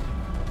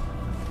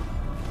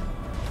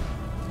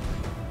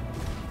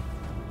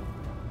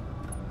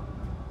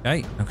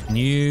 Okay, now can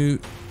you...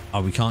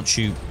 Oh, we can't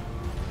shoot.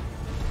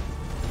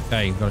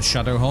 Okay, we've got a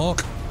Shadow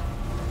Hawk.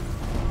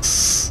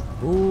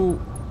 Ooh.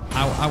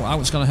 Ow, ow, ow,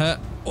 it's gonna hurt.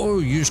 Oh,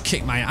 you just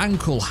kicked my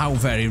ankle. How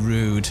very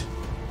rude.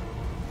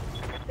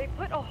 They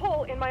put a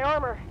hole in my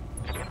armor.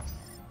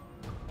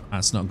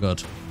 That's not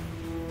good.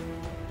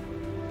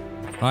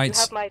 Right. You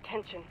have my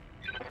attention.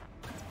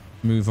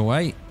 Move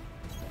away.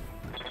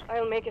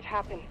 I'll make it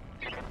happen.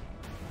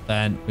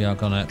 Then we are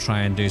gonna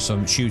try and do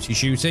some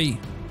shooty.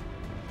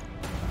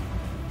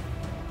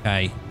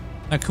 Okay.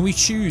 Now can we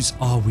choose?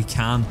 Oh, we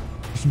can.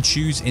 We can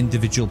choose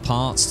individual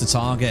parts to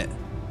target.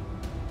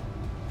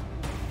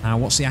 Now,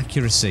 what's the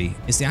accuracy?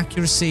 Is the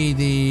accuracy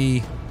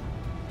the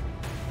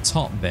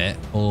top bit,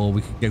 or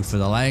we could go for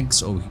the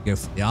legs, or we could go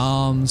for the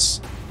arms?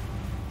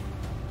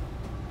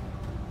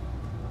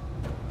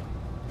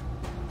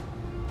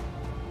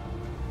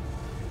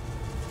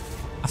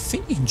 I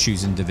think you can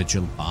choose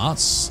individual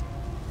parts.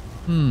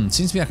 Seems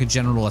to be like a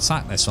general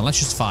attack this one. Let's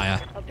just fire.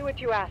 I'll do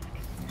what you ask.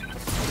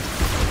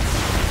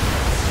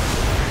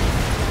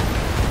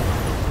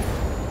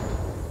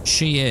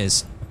 she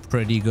is a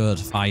pretty good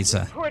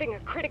fighter. Reporting a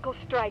critical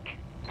strike.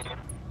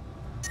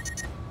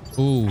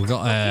 Ooh, we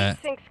got a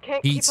Sinks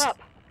can't heat, keep up.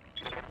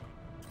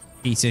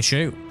 heat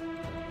issue.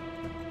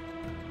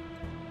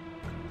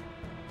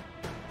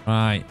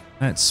 Right,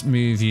 let's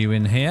move you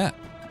in here.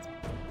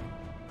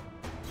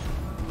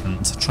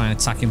 And try and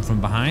attack him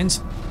from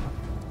behind.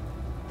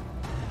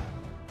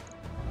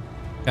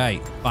 Okay,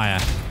 fire.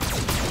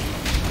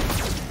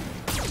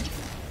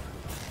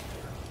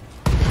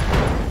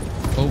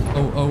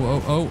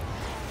 Oh.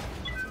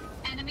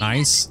 Enemy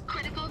Nice. mech,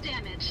 critical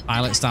damage.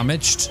 Pilot's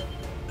damaged.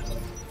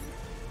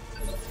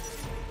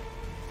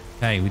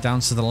 Okay, we're down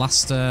to the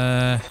last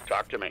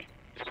Talk to me.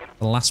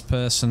 the last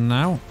person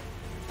now.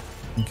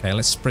 Okay,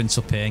 let's sprint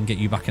up here and get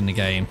you back in the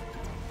game.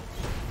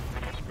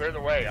 Clear the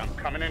way. I'm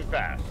coming in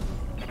fast.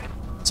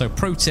 So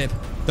pro tip,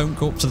 don't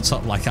go up to the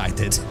top like I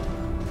did.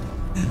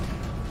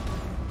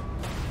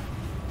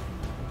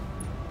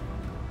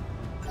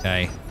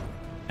 Okay.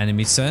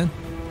 Enemy turn.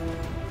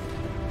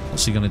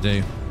 What's he gonna do?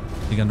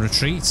 Is he gonna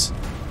retreat?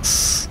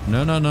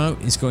 No.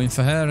 He's going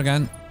for her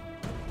again.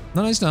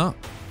 No, he's not.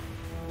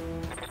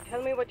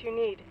 Tell me what you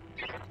need.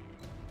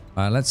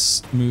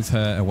 Let's move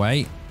her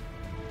away.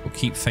 We'll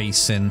keep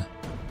facing.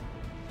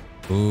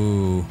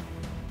 Ooh.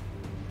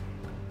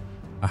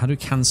 How do we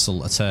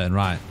cancel a turn?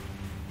 Right.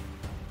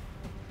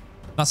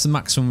 That's the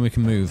maximum we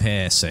can move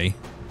here, see?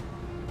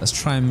 Let's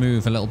try and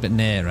move a little bit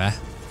nearer.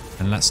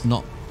 And let's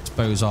not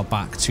expose our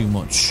back too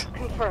much.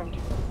 Confirmed.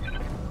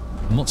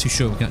 I'm not too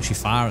sure we can actually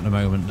fire at the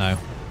moment, though.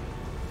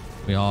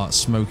 We are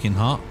smoking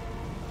hot.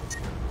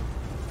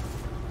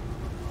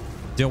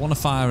 Do I want to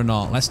fire or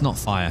not? Let's not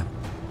fire.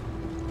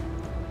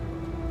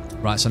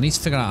 Right, so I need to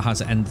figure out how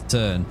to end the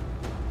turn.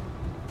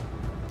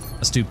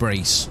 Let's do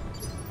brace.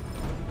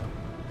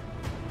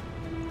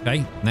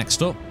 Okay,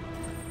 next up.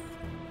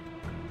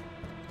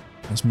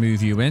 Let's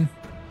move you in.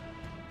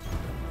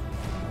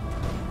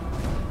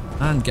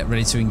 And get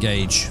ready to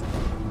engage.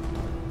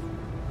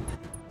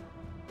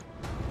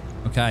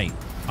 Okay,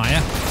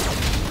 fire.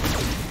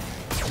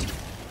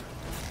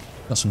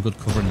 Got some good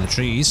cover in the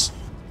trees.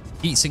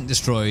 Heat sink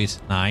destroyed.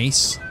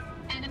 Nice.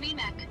 Enemy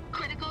mech,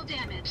 critical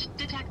damage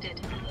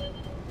detected.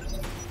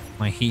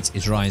 My heat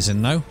is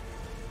rising now.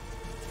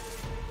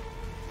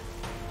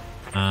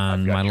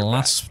 And my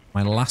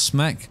last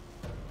mech.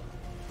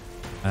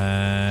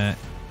 I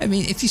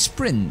mean, if you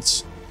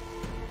sprint,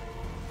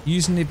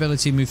 using the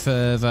ability to move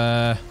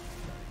further,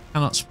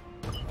 cannot.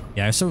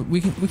 Yeah, so we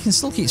can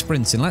still keep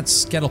sprinting.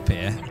 Let's get up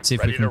here. See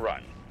if we can.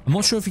 Run. I'm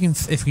not sure if we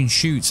can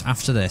shoot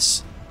after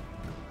this.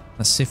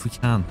 Let's see if we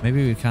can.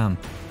 Maybe we can.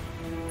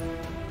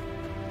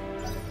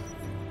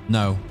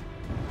 No.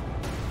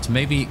 So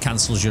maybe it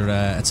cancels your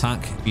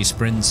attack if you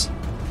sprint.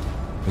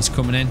 He's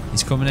coming in.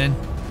 He's coming in.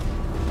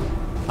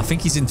 I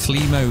think he's in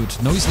flee mode.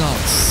 No, he's not.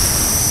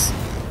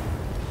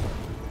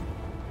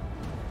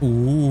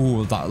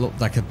 Ooh, that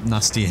looked like a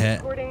nasty hit.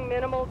 Reporting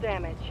minimal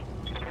damage.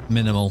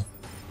 Minimal.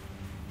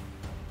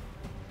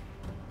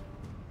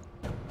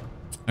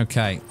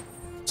 Okay.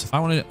 So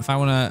if I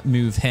want to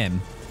move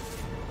him,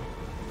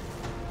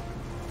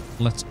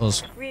 let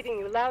us Reading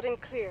you loud and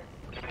clear.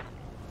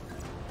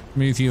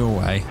 move you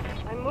away.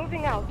 I'm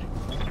moving out.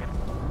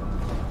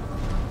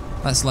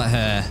 Let's let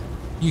her.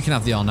 You can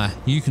have the honor.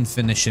 You can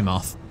finish him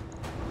off.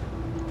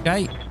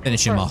 Okay,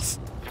 finish him off.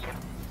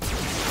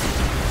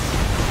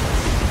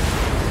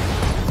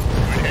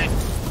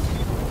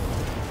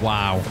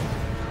 Wow.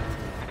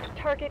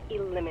 Target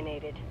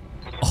eliminated.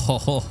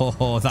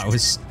 Oh, that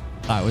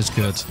was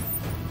good.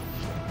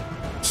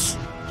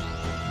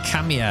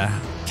 Camia,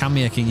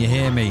 can you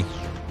hear me?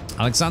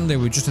 Alexander,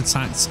 we just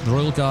attacked the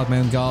Royal Guard. My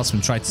own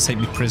guardsmen tried to take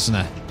me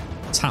prisoner.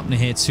 It's happening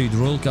here too. The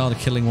Royal Guard are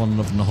killing one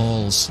another in the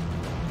halls.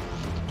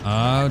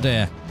 Oh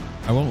dear.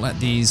 I won't let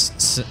these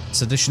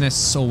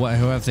seditionists or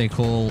whoever they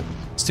call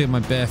steal my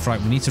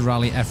birthright. We need to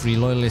rally every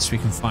loyalist we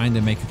can find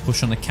and make a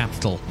push on the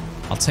capital.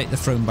 I'll take the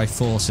throne by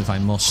force if I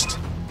must.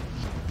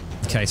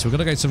 Okay, so we're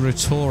going to go to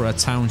Rotora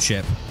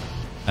Township.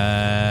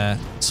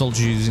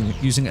 Soldiers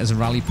using it as a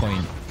rally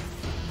point.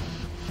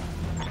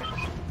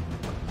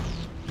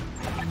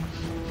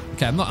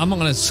 Okay, I'm not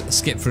going to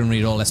skip through and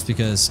read all this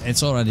because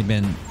it's already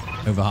been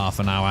over half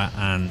an hour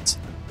and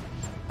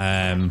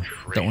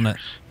don't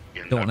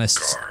want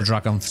this to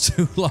drag on for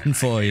too long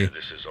for you.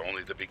 This is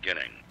only the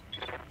beginning.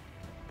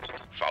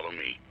 Follow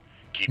me.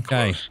 Keep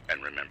Okay. close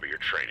and remember your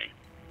training.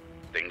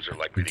 Things are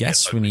likely I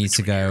guess we need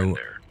to go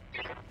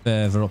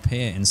further up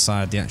here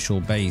inside the actual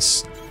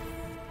base.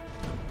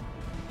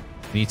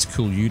 We need to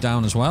cool you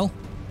down as well.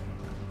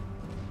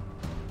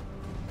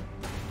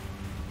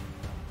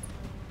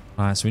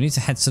 Alright, so we need to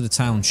head to the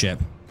township.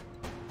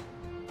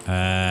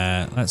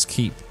 Let's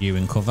keep you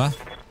in cover.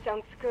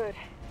 Sounds good.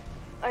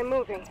 I'm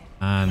moving.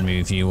 And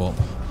move you up.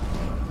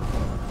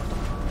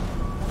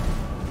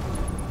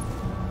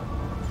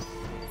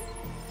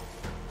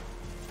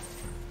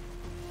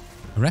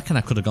 I reckon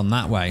I could have gone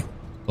that way,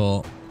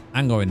 but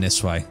I'm going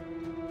this way.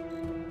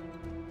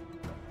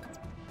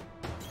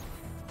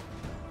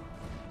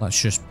 Let's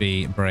just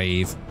be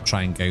brave.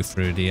 Try and go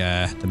through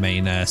the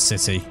main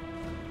city.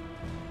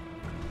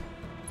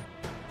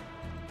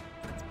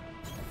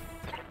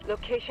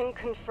 Location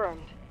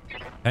confirmed.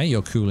 Okay,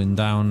 you're cooling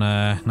down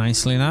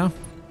nicely now.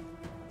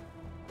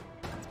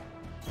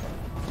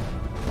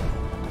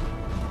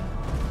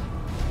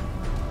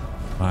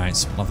 Right,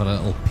 so we'll have a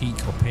little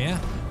peek up here.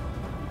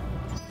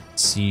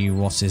 See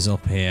what is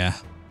up here.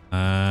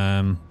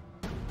 Oh,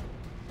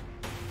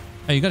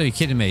 you got to be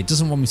kidding me. It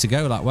doesn't want me to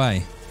go that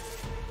way.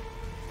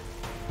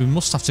 We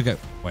must have to go...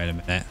 Wait a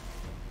minute.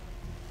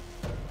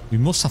 We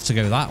must have to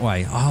go that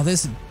way. Oh,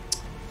 there's...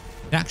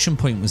 The action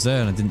point was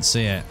there and I didn't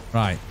see it.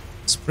 Right.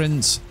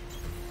 Sprint.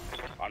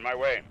 On my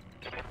way.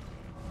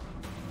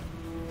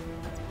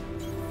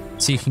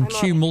 So you can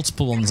queue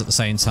multiple ones at the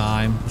same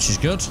time, which is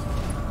good.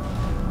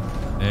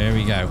 There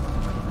we go.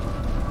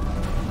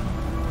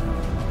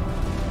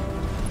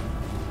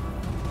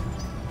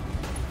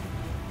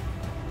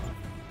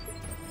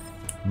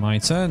 My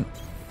turn.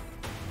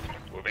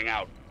 Moving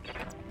out.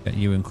 Get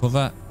you in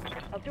cover.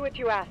 I'll do what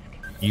you ask.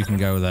 You can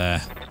go there.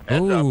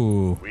 Heads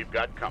Ooh. up. We've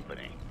got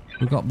company.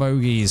 We've got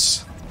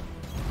bogeys.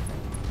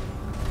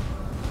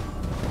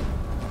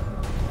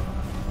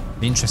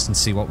 Be interesting to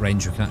see what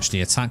range we can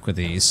actually attack with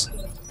these.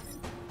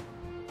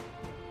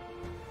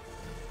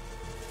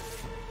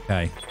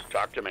 Okay.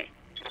 Talk to me.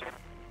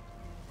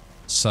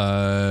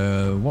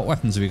 So, what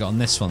weapons have we got on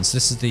this one? So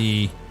this is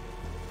the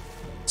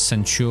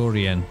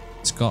Centurion.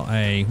 It's got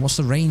a... What's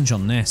the range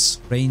on this?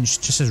 Range,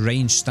 just says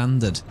range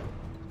standard.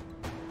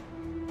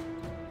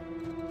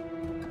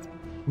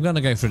 We're going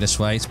to go through this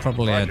way. It's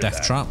probably a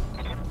death trap.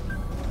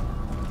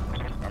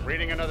 I'm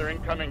reading another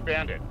incoming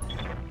bandit.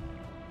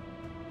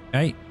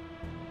 Okay.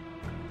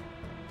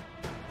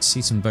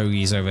 See some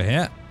bogeys over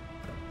here.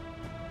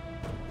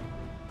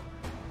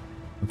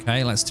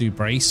 Okay, let's do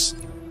brace.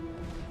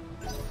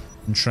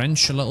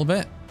 Entrench a little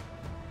bit.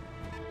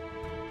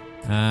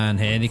 And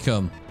here they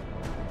come.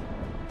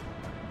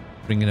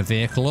 Bringing a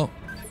vehicle up.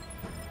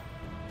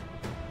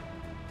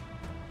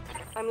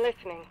 I'm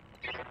listening.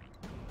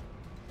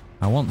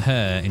 I want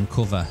her in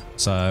cover,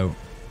 so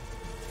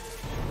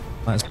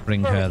let's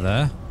bring her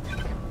there.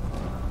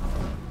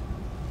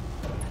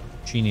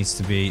 She needs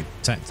to be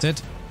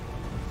protected.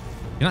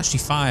 You can actually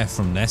fire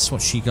from this.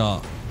 What's she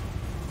got?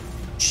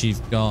 She's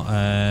got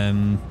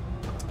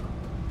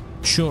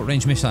short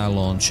range missile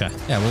launcher.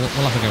 Yeah, we'll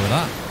have a go with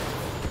that.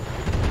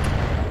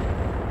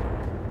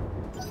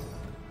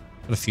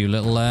 Got a few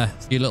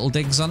little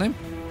digs on him.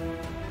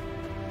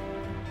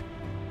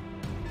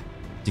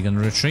 Is he gonna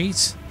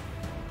retreat?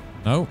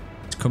 No,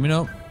 it's coming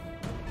up.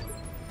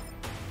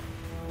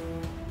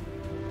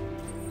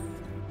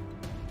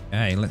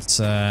 Okay, let's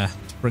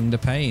bring the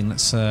pain.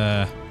 Let's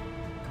get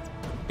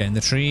in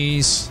the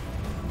trees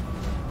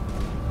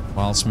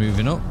whilst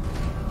moving up.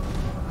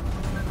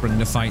 Bring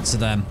the fight to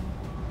them.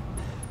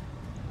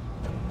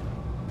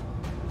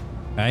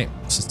 Okay,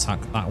 let's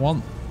attack that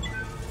one.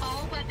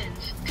 All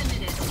weapons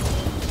committed.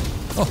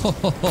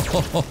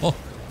 Oh,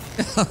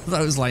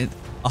 that was like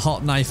a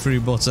hot knife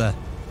through butter.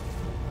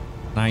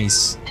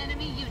 Nice.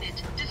 Enemy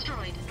unit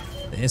destroyed.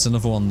 There's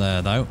another one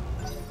there, though.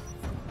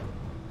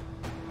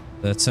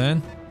 Their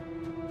turn.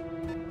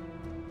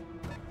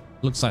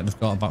 Looks like they've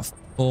got about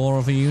 4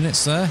 other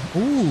units there.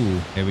 Ooh,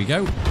 here we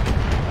go.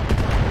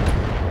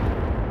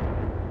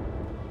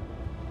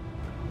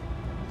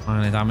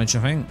 Minor damage,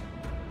 I think.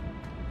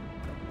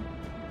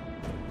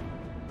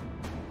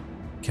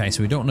 Okay,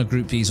 so we don't want to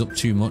group these up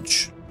too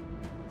much.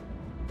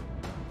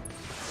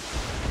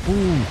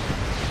 Ooh.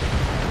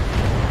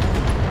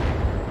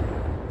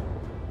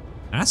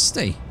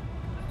 Nasty.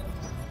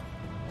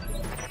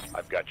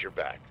 I've got your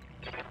back.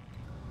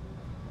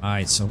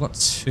 Alright, so I've got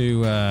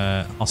 2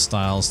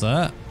 hostiles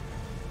there.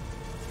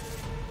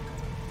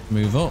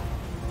 Move up.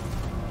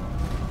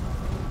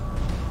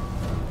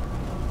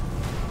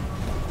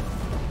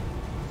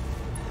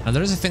 Now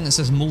there is a thing that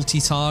says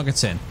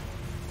multi-targeting.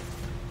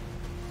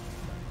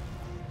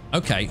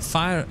 Okay,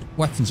 fire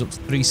weapons up to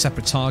 3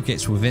 separate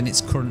targets within its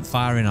current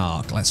firing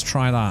arc. Let's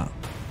try that.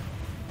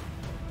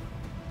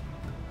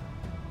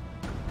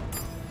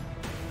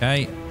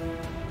 Okay.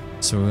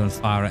 So we're going to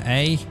fire at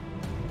A.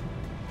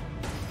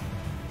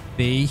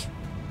 B.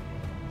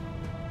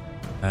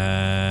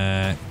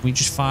 Can we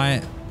just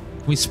fire...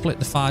 Can we split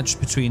the fire just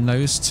between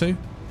those 2?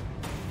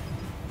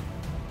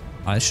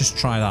 Right, let's just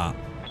try that.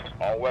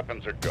 All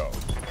weapons are go.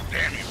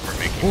 Damn you for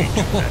making me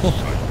do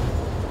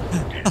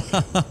that,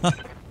 son.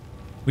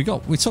 We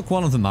took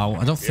one of them out.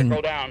 I don't think...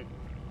 Vehicle down.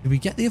 Did we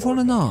get the other one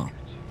or not?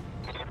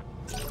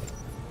 They're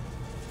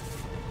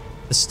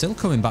still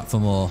coming back for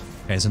more.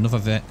 Okay, there's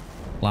another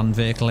land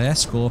vehicle here,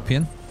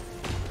 Scorpion.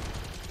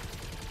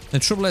 The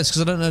trouble is,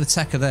 because I don't know the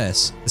tech of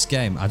this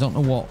game, I don't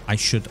know what I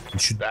should be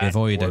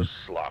avoiding. That was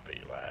sloppy,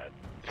 lad.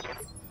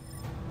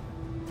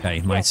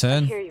 Okay, my Yes,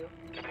 turn. I hear you.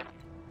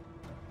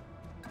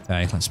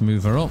 Okay, let's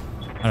move her up.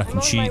 I I'm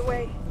on my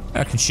way.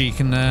 reckon she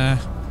can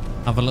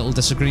have a little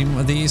disagreement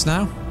with these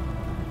now.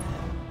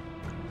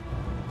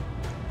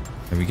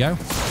 There we go.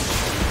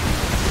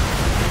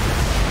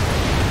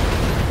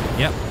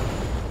 Yep.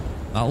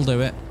 That'll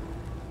do it.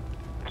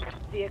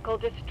 Vehicle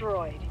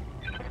destroyed.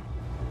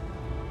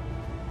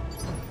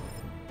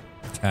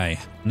 Okay,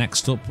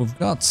 next up we've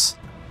got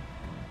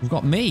We've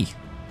got me.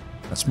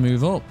 Let's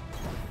move up.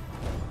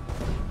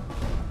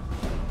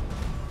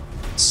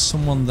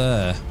 Someone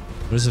there.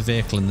 There is a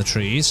vehicle in the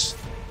trees.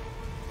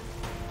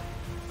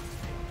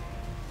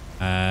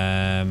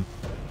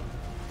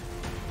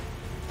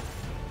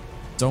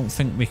 Don't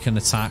think we can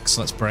attack, so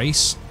let's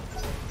brace.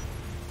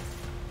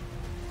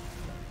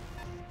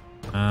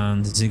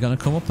 And is he going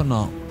to come up or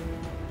not?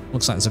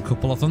 Looks like there's a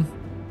couple of them.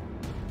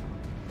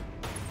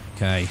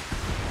 Okay.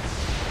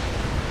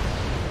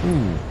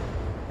 Ooh.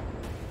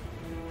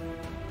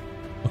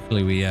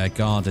 Luckily we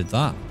guarded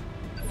that.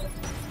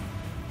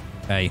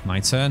 Okay, my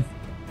turn.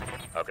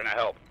 How can I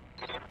help?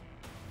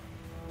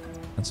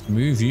 Let's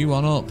move you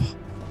on up.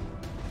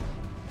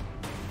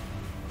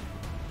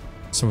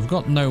 So we've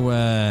got no...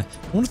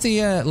 one of the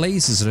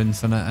lasers are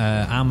infinite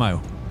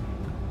ammo.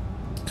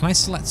 Can I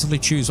selectively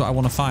choose what I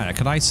want to fire?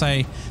 Could I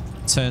say,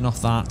 turn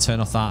off that,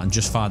 and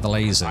just fire the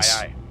lasers?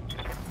 Aye, aye.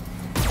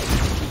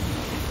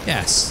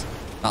 Yes.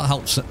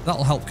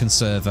 That'll help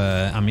conserve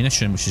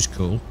ammunition, which is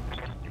cool.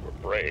 You were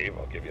brave,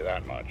 I'll give you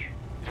that much.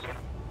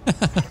 Oh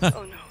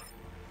no.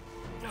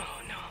 No.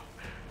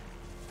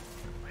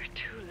 We're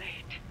too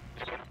late.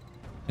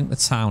 I think the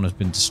town has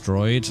been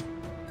destroyed.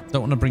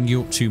 Don't want to bring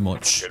you up too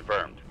much.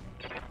 Confirmed.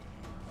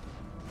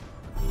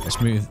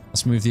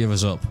 Let's move the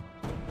others up.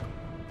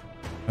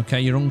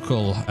 Okay, your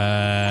uncle.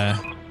 My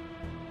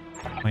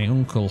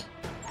uncle.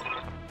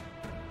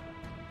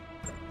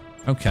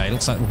 Okay,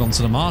 looks like we've gone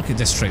to the market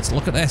district.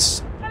 Look at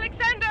this.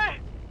 Alexander!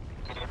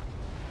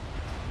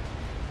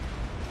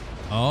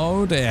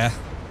 Oh dear.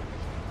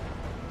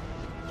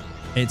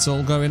 It's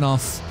all going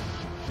off.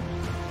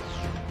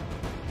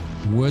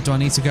 Where do I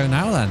need to go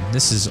now then?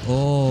 This is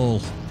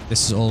all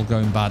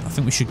going bad. I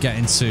think we should get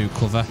into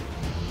cover.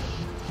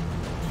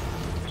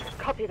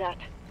 Copy that.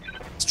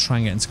 Let's try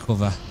and get into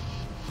cover.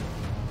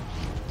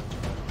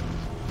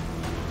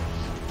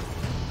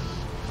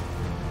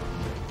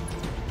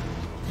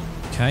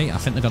 Okay, I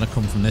think they're going to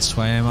come from this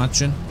way, I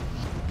imagine.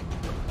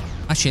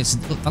 Actually,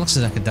 that looks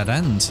like a dead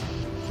end.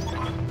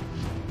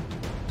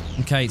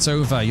 Okay, it's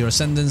over. Your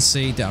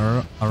ascendancy, the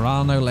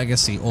Arano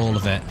legacy, all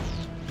of it.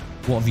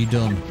 What have you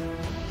done?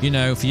 You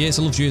know, for years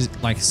I loved you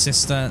like a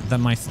sister, then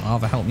my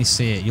father helped me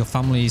see it. Your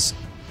family's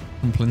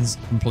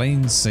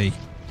complacency.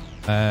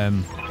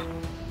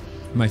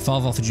 My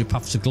father offered you a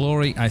path to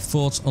glory. I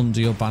fought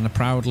under your banner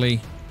proudly.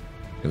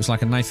 It was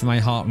like a knife in my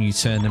heart when you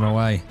turned him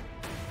away.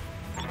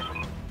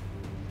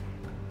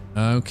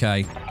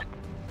 Okay.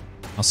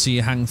 I'll see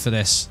you hang for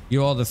this.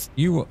 You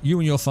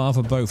and your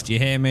father both. Do you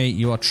hear me?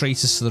 You are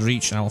traitors to the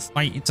Reach, and I will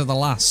fight you to the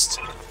last.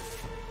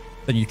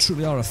 Then you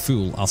truly are a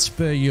fool. I'll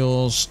spare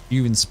yours,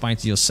 you in spite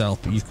of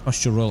yourself, but you've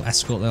cost your royal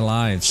escort their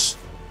lives.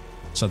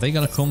 So are they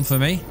going to come for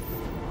me?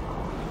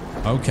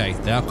 Okay,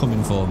 they are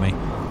coming for me.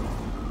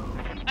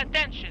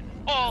 Attention,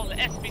 all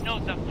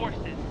Espinosa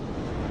forces.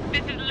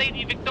 This is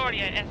Lady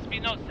Victoria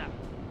Espinosa.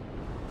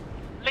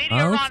 Lady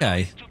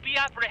Arano is to be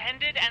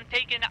apprehended and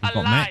taken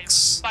alive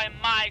by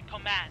my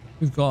command.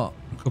 We've got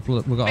a couple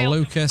of... We've got a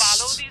locust.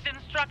 Follow these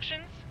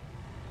instructions,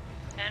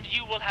 and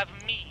you will have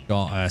me.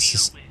 Got a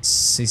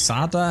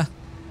Cicada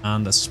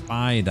and a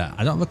spider.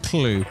 I don't have a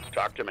clue.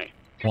 Talk to me.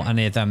 What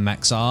any of them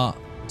mechs are.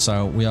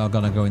 So we are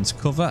going to go into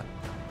cover.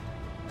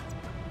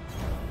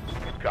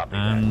 Copy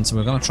and that.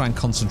 we're going to try and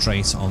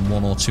concentrate on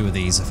one or two of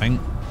these, I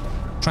think.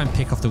 Try and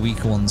pick off the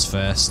weaker ones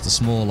first, the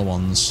smaller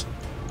ones.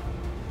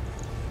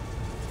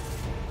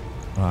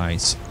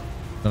 Right.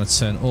 Going to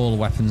turn all the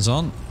weapons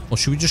on. Or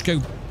should we just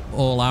go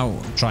all out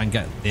and try and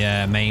get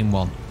the main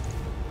one?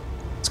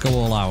 Let's go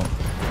all out.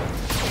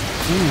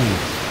 Ooh.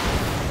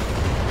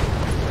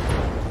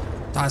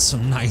 That's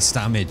some nice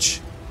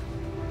damage.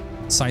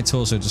 Side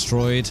torso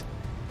destroyed.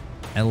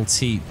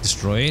 LT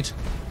destroyed.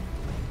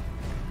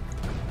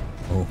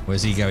 Oh,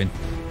 where's he going?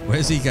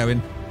 Where's he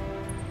going?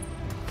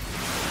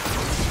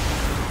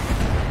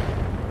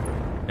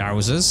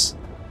 Yowzers.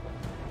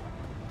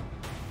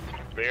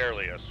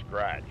 Barely a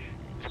scratch.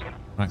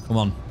 Right, come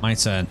on. My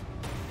turn.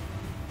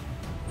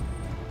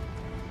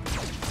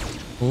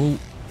 Oh.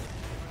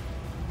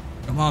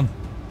 Come on.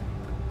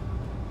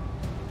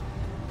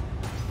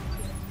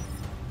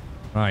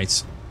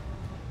 Right.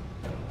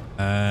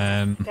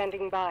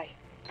 Standing by.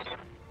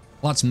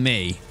 Well, that's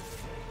me.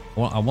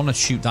 Well, I want to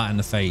shoot that in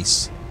the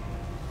face.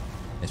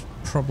 It's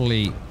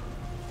probably...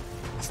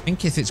 I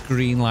think if it's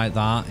green like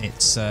that,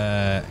 it's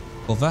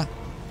cover.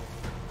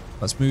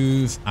 Let's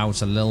move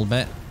out a little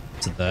bit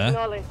to there.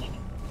 Acknowledged.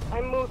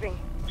 I'm moving.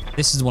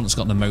 This is the one that's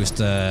got the most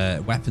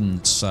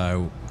weapons,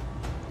 so...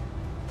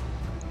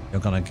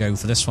 You're going to go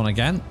for this one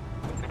again.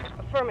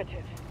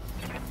 Affirmative.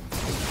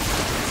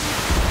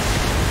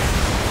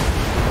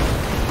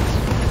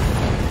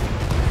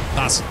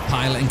 That's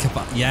piloting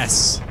capacity.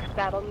 Yes.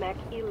 Battle mech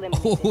eliminated.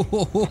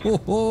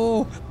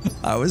 Oh,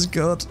 that was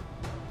good.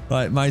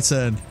 Right, my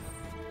turn.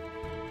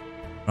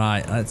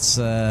 Right, let's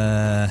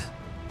try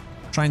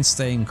and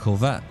stay in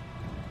cover.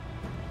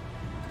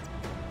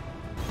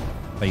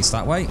 Face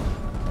that way.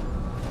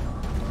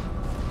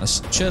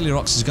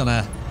 Shirlierox is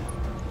gonna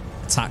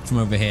attack from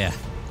over here.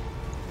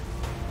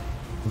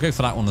 We'll go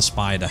for that one, the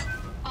spider.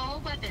 All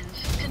weapons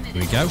committed.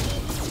 Here we go.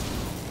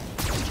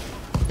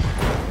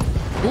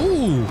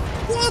 Ooh,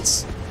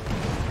 what?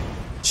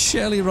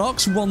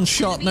 Shirlierox, one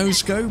shot, no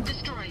scope.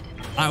 Destroyed.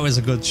 That was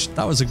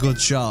a good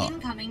shot.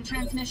 Incoming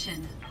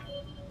transmission.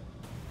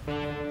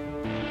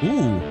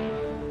 Ooh.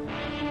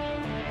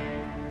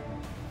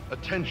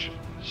 Attention,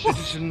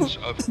 citizens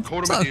of What's that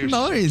Coronation.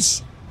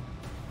 noise?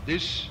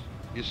 This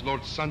is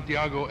Lord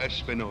Santiago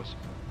Espinosa.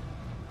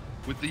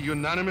 With the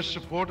unanimous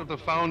support of the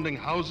founding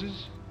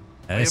houses,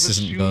 I have This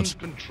isn't assumed good.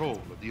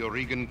 control of the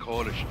Oregon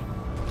Coalition.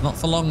 Not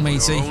for long, For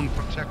matey. your own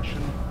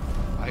protection,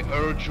 I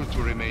urge you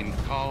to remain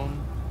calm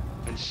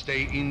and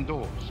stay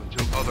indoors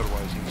until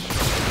otherwise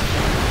instructed.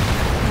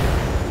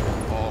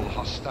 All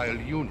hostile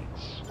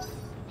units,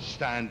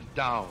 stand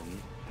down.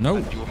 No.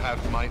 And you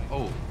have my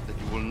oath that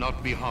you will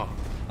not be harmed.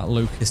 That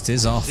locust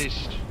is off.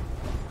 Resist,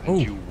 and Oh.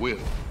 you will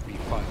be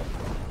fired.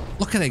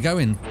 Look at it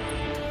going.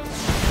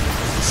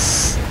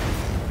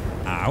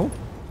 Ow.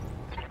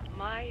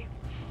 My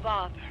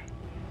father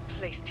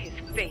placed his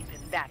faith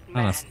in that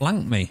Trying man. to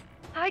flank me.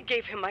 I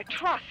gave him my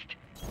trust.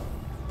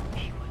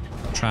 He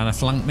was Trying to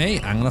flank me.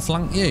 I'm going to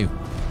flank you.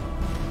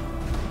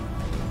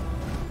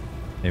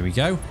 Here we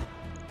go.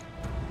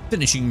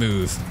 Finishing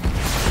move.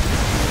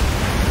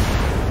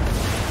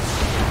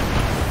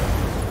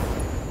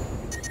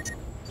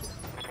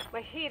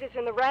 my heat is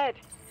in the red.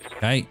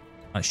 Okay.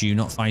 That's you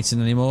not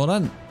fighting anymore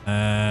then.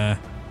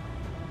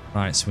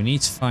 Right, so we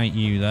need to fight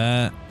you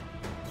there.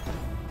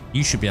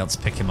 You should be able to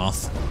pick him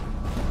off.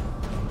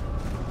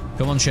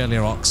 Come on,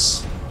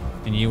 Shirlierox.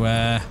 Can you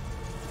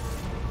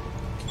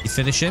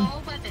finish him?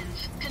 All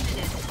weapons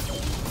committed.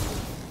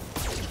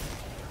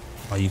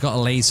 Oh, you got a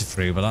laser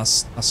through, but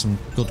that's some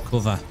good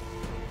cover.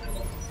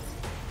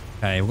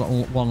 Okay, we've got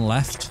one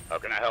left. How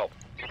can I help?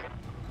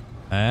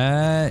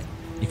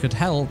 You could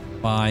help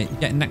by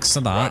getting next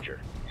to that Roger.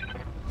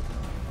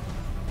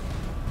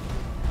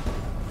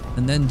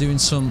 and then doing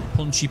some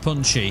punchy.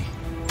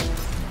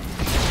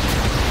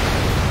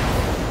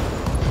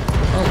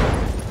 Oh,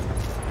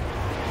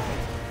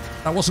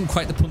 that wasn't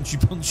quite the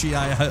punchy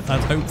I'd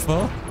hoped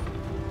for,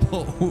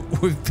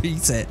 but we've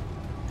beat it.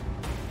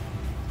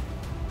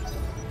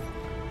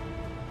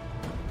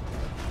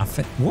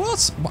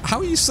 What? How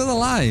are you still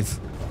alive?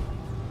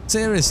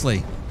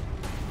 Seriously?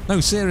 No,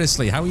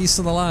 seriously, how are you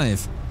still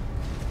alive?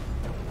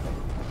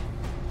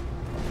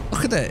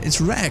 Look at it,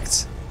 it's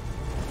wrecked.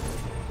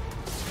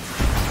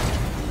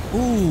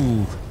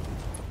 Ooh.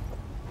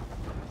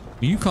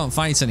 You can't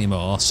fight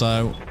anymore,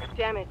 so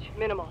Damage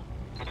minimal.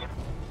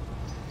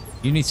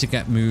 you need to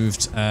get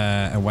moved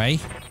away.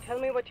 Tell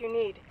me what you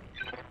need.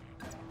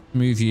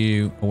 Move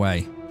you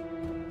away.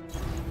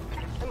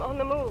 I'm on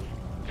the move.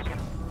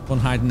 Go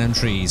and hide in them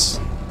trees.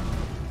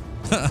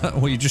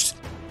 Well, you just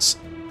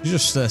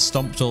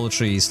stomped all the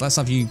trees. Let's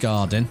have you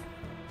guarding.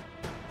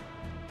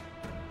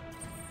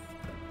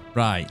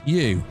 Right,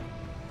 you.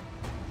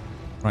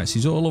 Right, so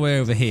he's all the way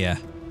over here.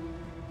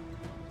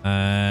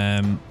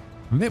 I'm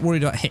a bit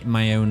worried about hitting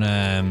my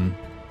own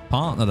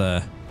partner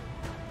there.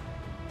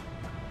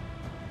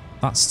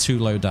 That's too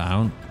low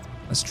down.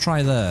 Let's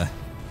try there.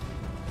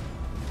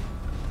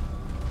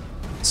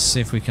 Let's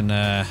see if we can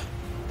get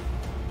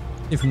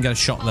a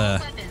shot All there.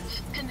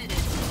 weapons committed.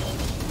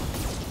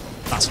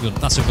 That's good.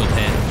 That's a good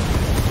hit.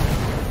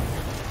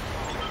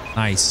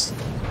 Nice.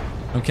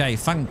 Okay,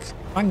 thank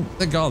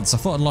the gods. I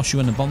thought I'd lost you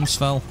when the bombs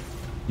fell.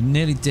 You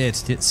nearly did.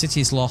 The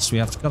city's lost. We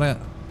have to gotta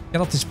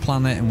get off this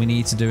planet, and we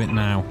need to do it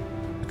now.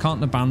 I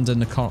can't abandon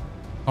the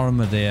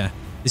Coronadia.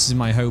 This is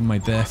my home, my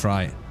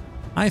birthright.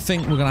 I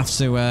think we're gonna have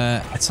to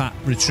attack,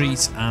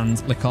 retreat,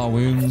 and lick our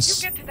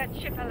wounds. You get to that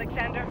ship,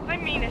 Alexander. I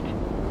mean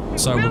it.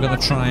 So we're gonna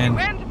try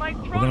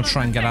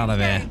and get out of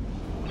here.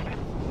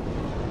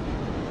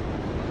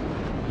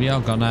 We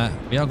are gonna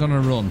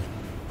run.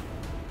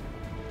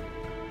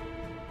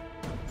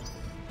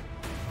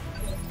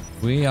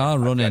 We are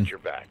running. Got your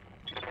back.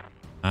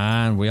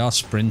 And we are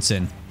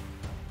sprinting.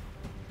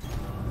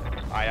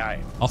 Aye, aye.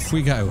 Off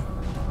we go.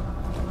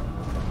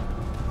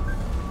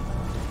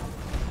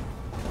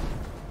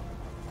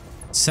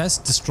 It says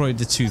destroyed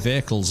the 2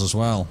 vehicles as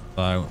well,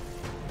 so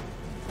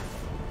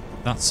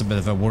that's a bit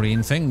of a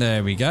worrying thing.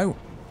 There we go.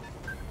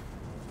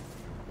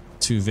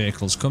 2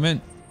 vehicles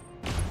coming.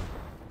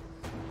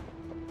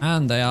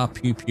 And they are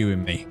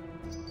pew-pewing me.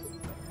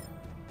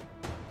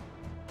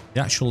 The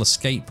actual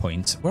escape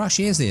point. Where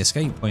actually is the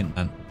escape point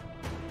then?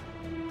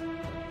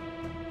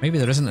 Maybe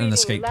there isn't an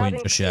escape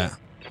point just yet.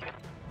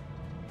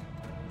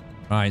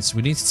 Right, so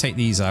we need to take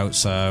these out,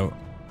 so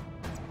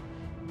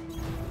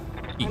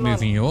keep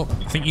moving you up.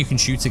 I think you can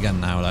shoot again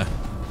now though.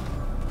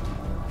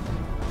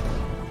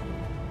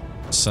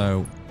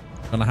 So,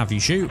 gonna have you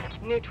shoot.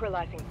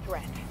 Neutralizing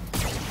threat.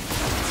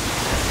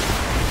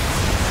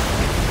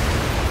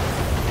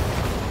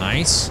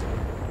 Nice.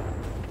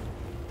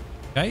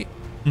 Okay,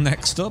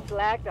 next up.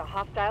 Flagged a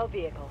hostile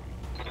vehicle.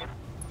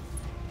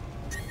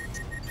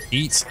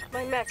 Eat.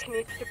 My mech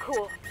needs to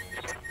cool.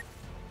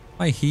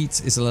 My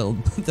heat is a little...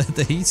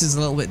 the heat is a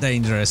little bit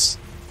dangerous.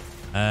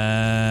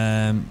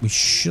 We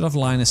should have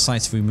line of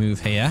sight if we move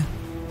here.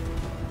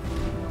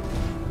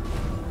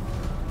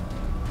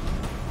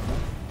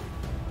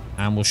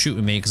 And we'll shoot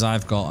with me because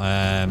I've got...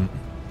 I'm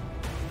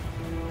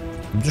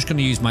just going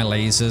to use my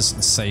lasers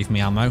and save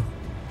me ammo.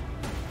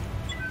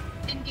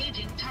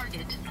 Engaging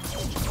target.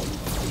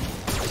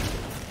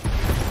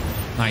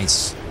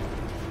 Nice.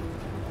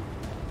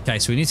 Okay,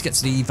 so we need to get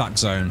to the evac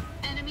zone.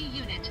 Enemy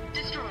unit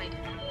destroyed.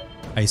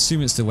 I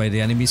assume it's the way the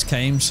enemies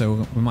came,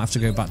 so we might have to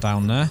go back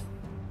down there.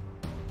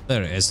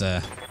 There it is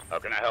there. How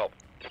can I help?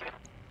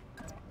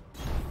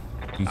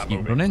 You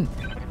keep running.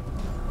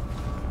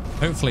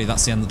 Hopefully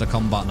that's the end of the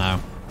combat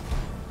now.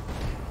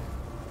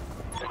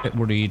 A bit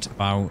worried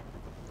about...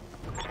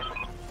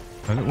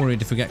 I'm a bit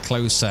worried if we get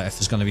closer, if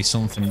there's going to be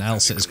something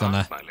else that's going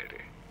to...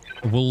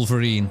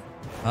 Wolverine.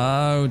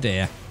 Oh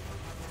dear.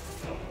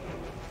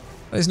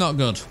 It's not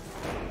good.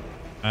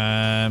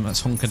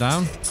 Let's hunker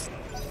down.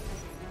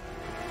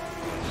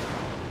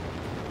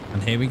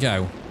 And here we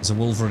go. There's a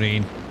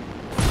Wolverine.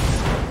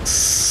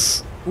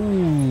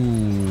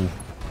 Ooh.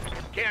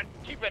 Can't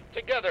keep it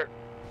together.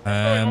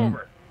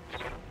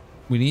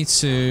 We need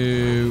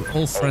to...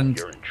 All friend...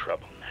 You're in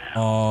trouble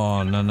now.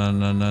 Oh, no, no,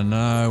 no, no,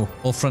 no.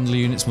 All friendly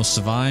units must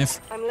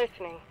survive. I'm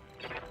listening.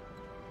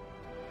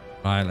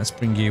 Right, let's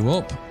bring you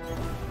up.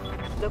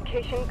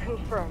 Location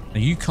confirmed. Now,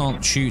 you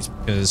can't shoot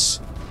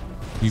because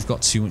you've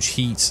got too much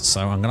heat,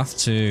 so I'm going to have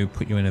to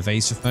put you in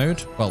evasive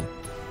mode. Well,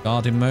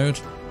 guarding mode.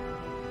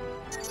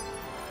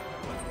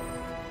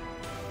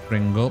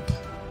 Bring up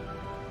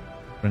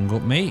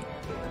me.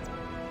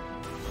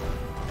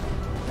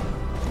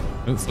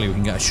 Hopefully we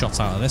can get a shot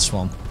out of this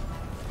one.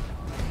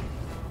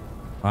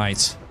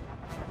 Right.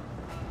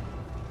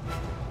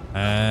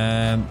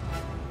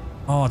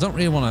 Oh, I don't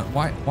really want to...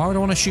 Why would I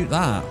want to shoot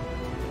that?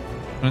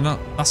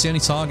 That's the only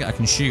target I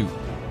can shoot.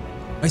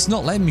 It's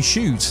not letting me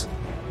shoot.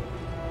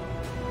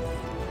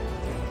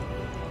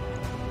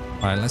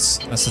 Right, let's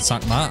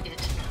attack that.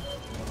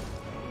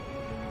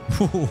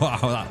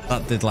 Wow,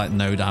 that did like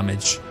no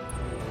damage.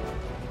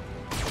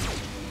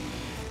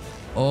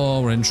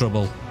 Oh, we're in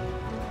trouble.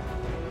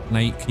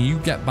 Nate, can you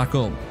get back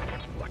up?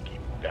 Lucky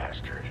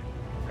bastard.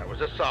 That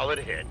was a solid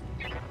hit.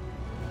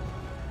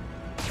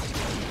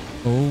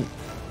 Oh.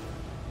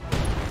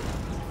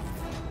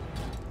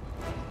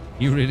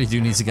 You really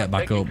do need to get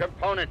back up.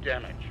 Component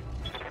damage.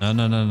 No,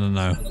 no, no, no,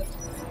 no.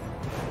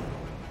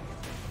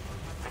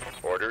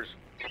 Orders.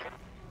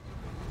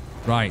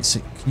 Right, so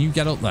can you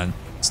get up then?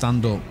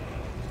 Stand up.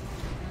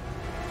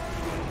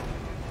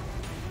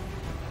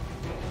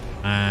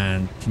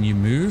 And can you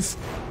move?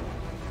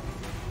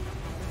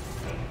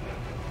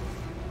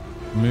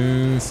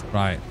 Move.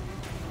 Right.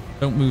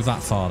 Don't move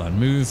that far then.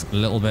 Move a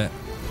little bit.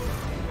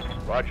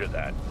 Roger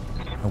that.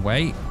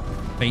 Away.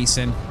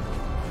 Facing.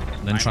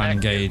 And then try and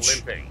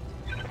engage.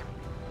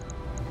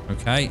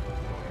 Okay.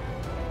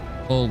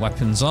 All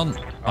weapons on.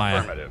 Fire.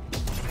 Affirmative.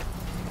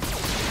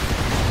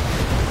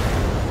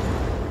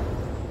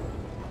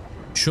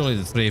 Surely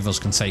the three of us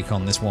can take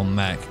on this one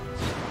mech.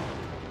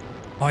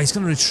 Oh, he's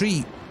going to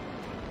retreat.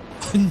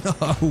 No.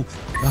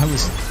 That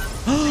was...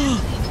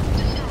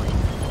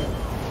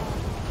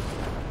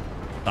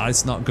 That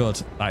is not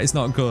good. That is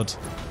not good.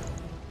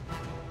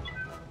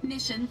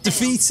 Mission failed.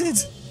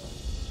 Defeated.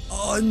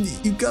 Oh,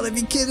 you've got to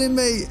be kidding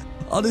me.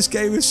 Oh, this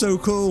game is so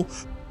cool.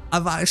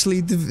 I've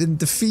actually been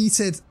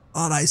defeated.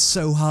 Oh, that is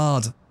so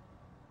hard. All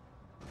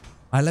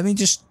right, let me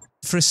just,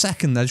 for a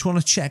second, I just want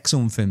to check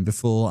something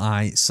before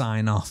I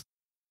sign off.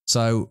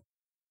 So,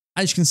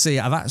 as you can see,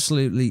 I've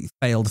absolutely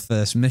failed the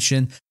first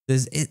mission.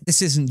 This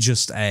isn't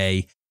just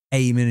a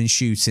aiming and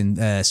shooting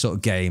sort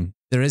of game.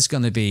 There is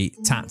going to be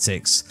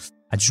tactics.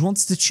 I just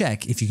wanted to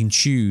check if you can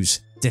choose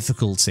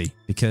difficulty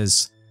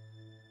because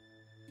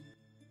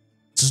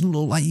it doesn't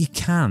look like you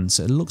can.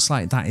 So it looks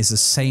like that is the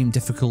same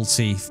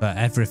difficulty for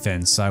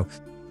everything. So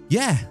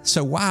yeah,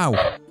 so wow,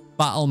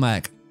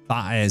 BattleTech,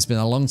 that has been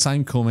a long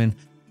time coming.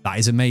 That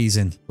is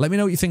amazing. Let me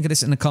know what you think of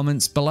this in the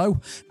comments below.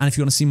 And if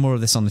you want to see more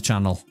of this on the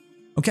channel.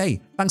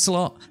 Okay, thanks a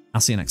lot.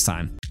 I'll see you next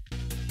time.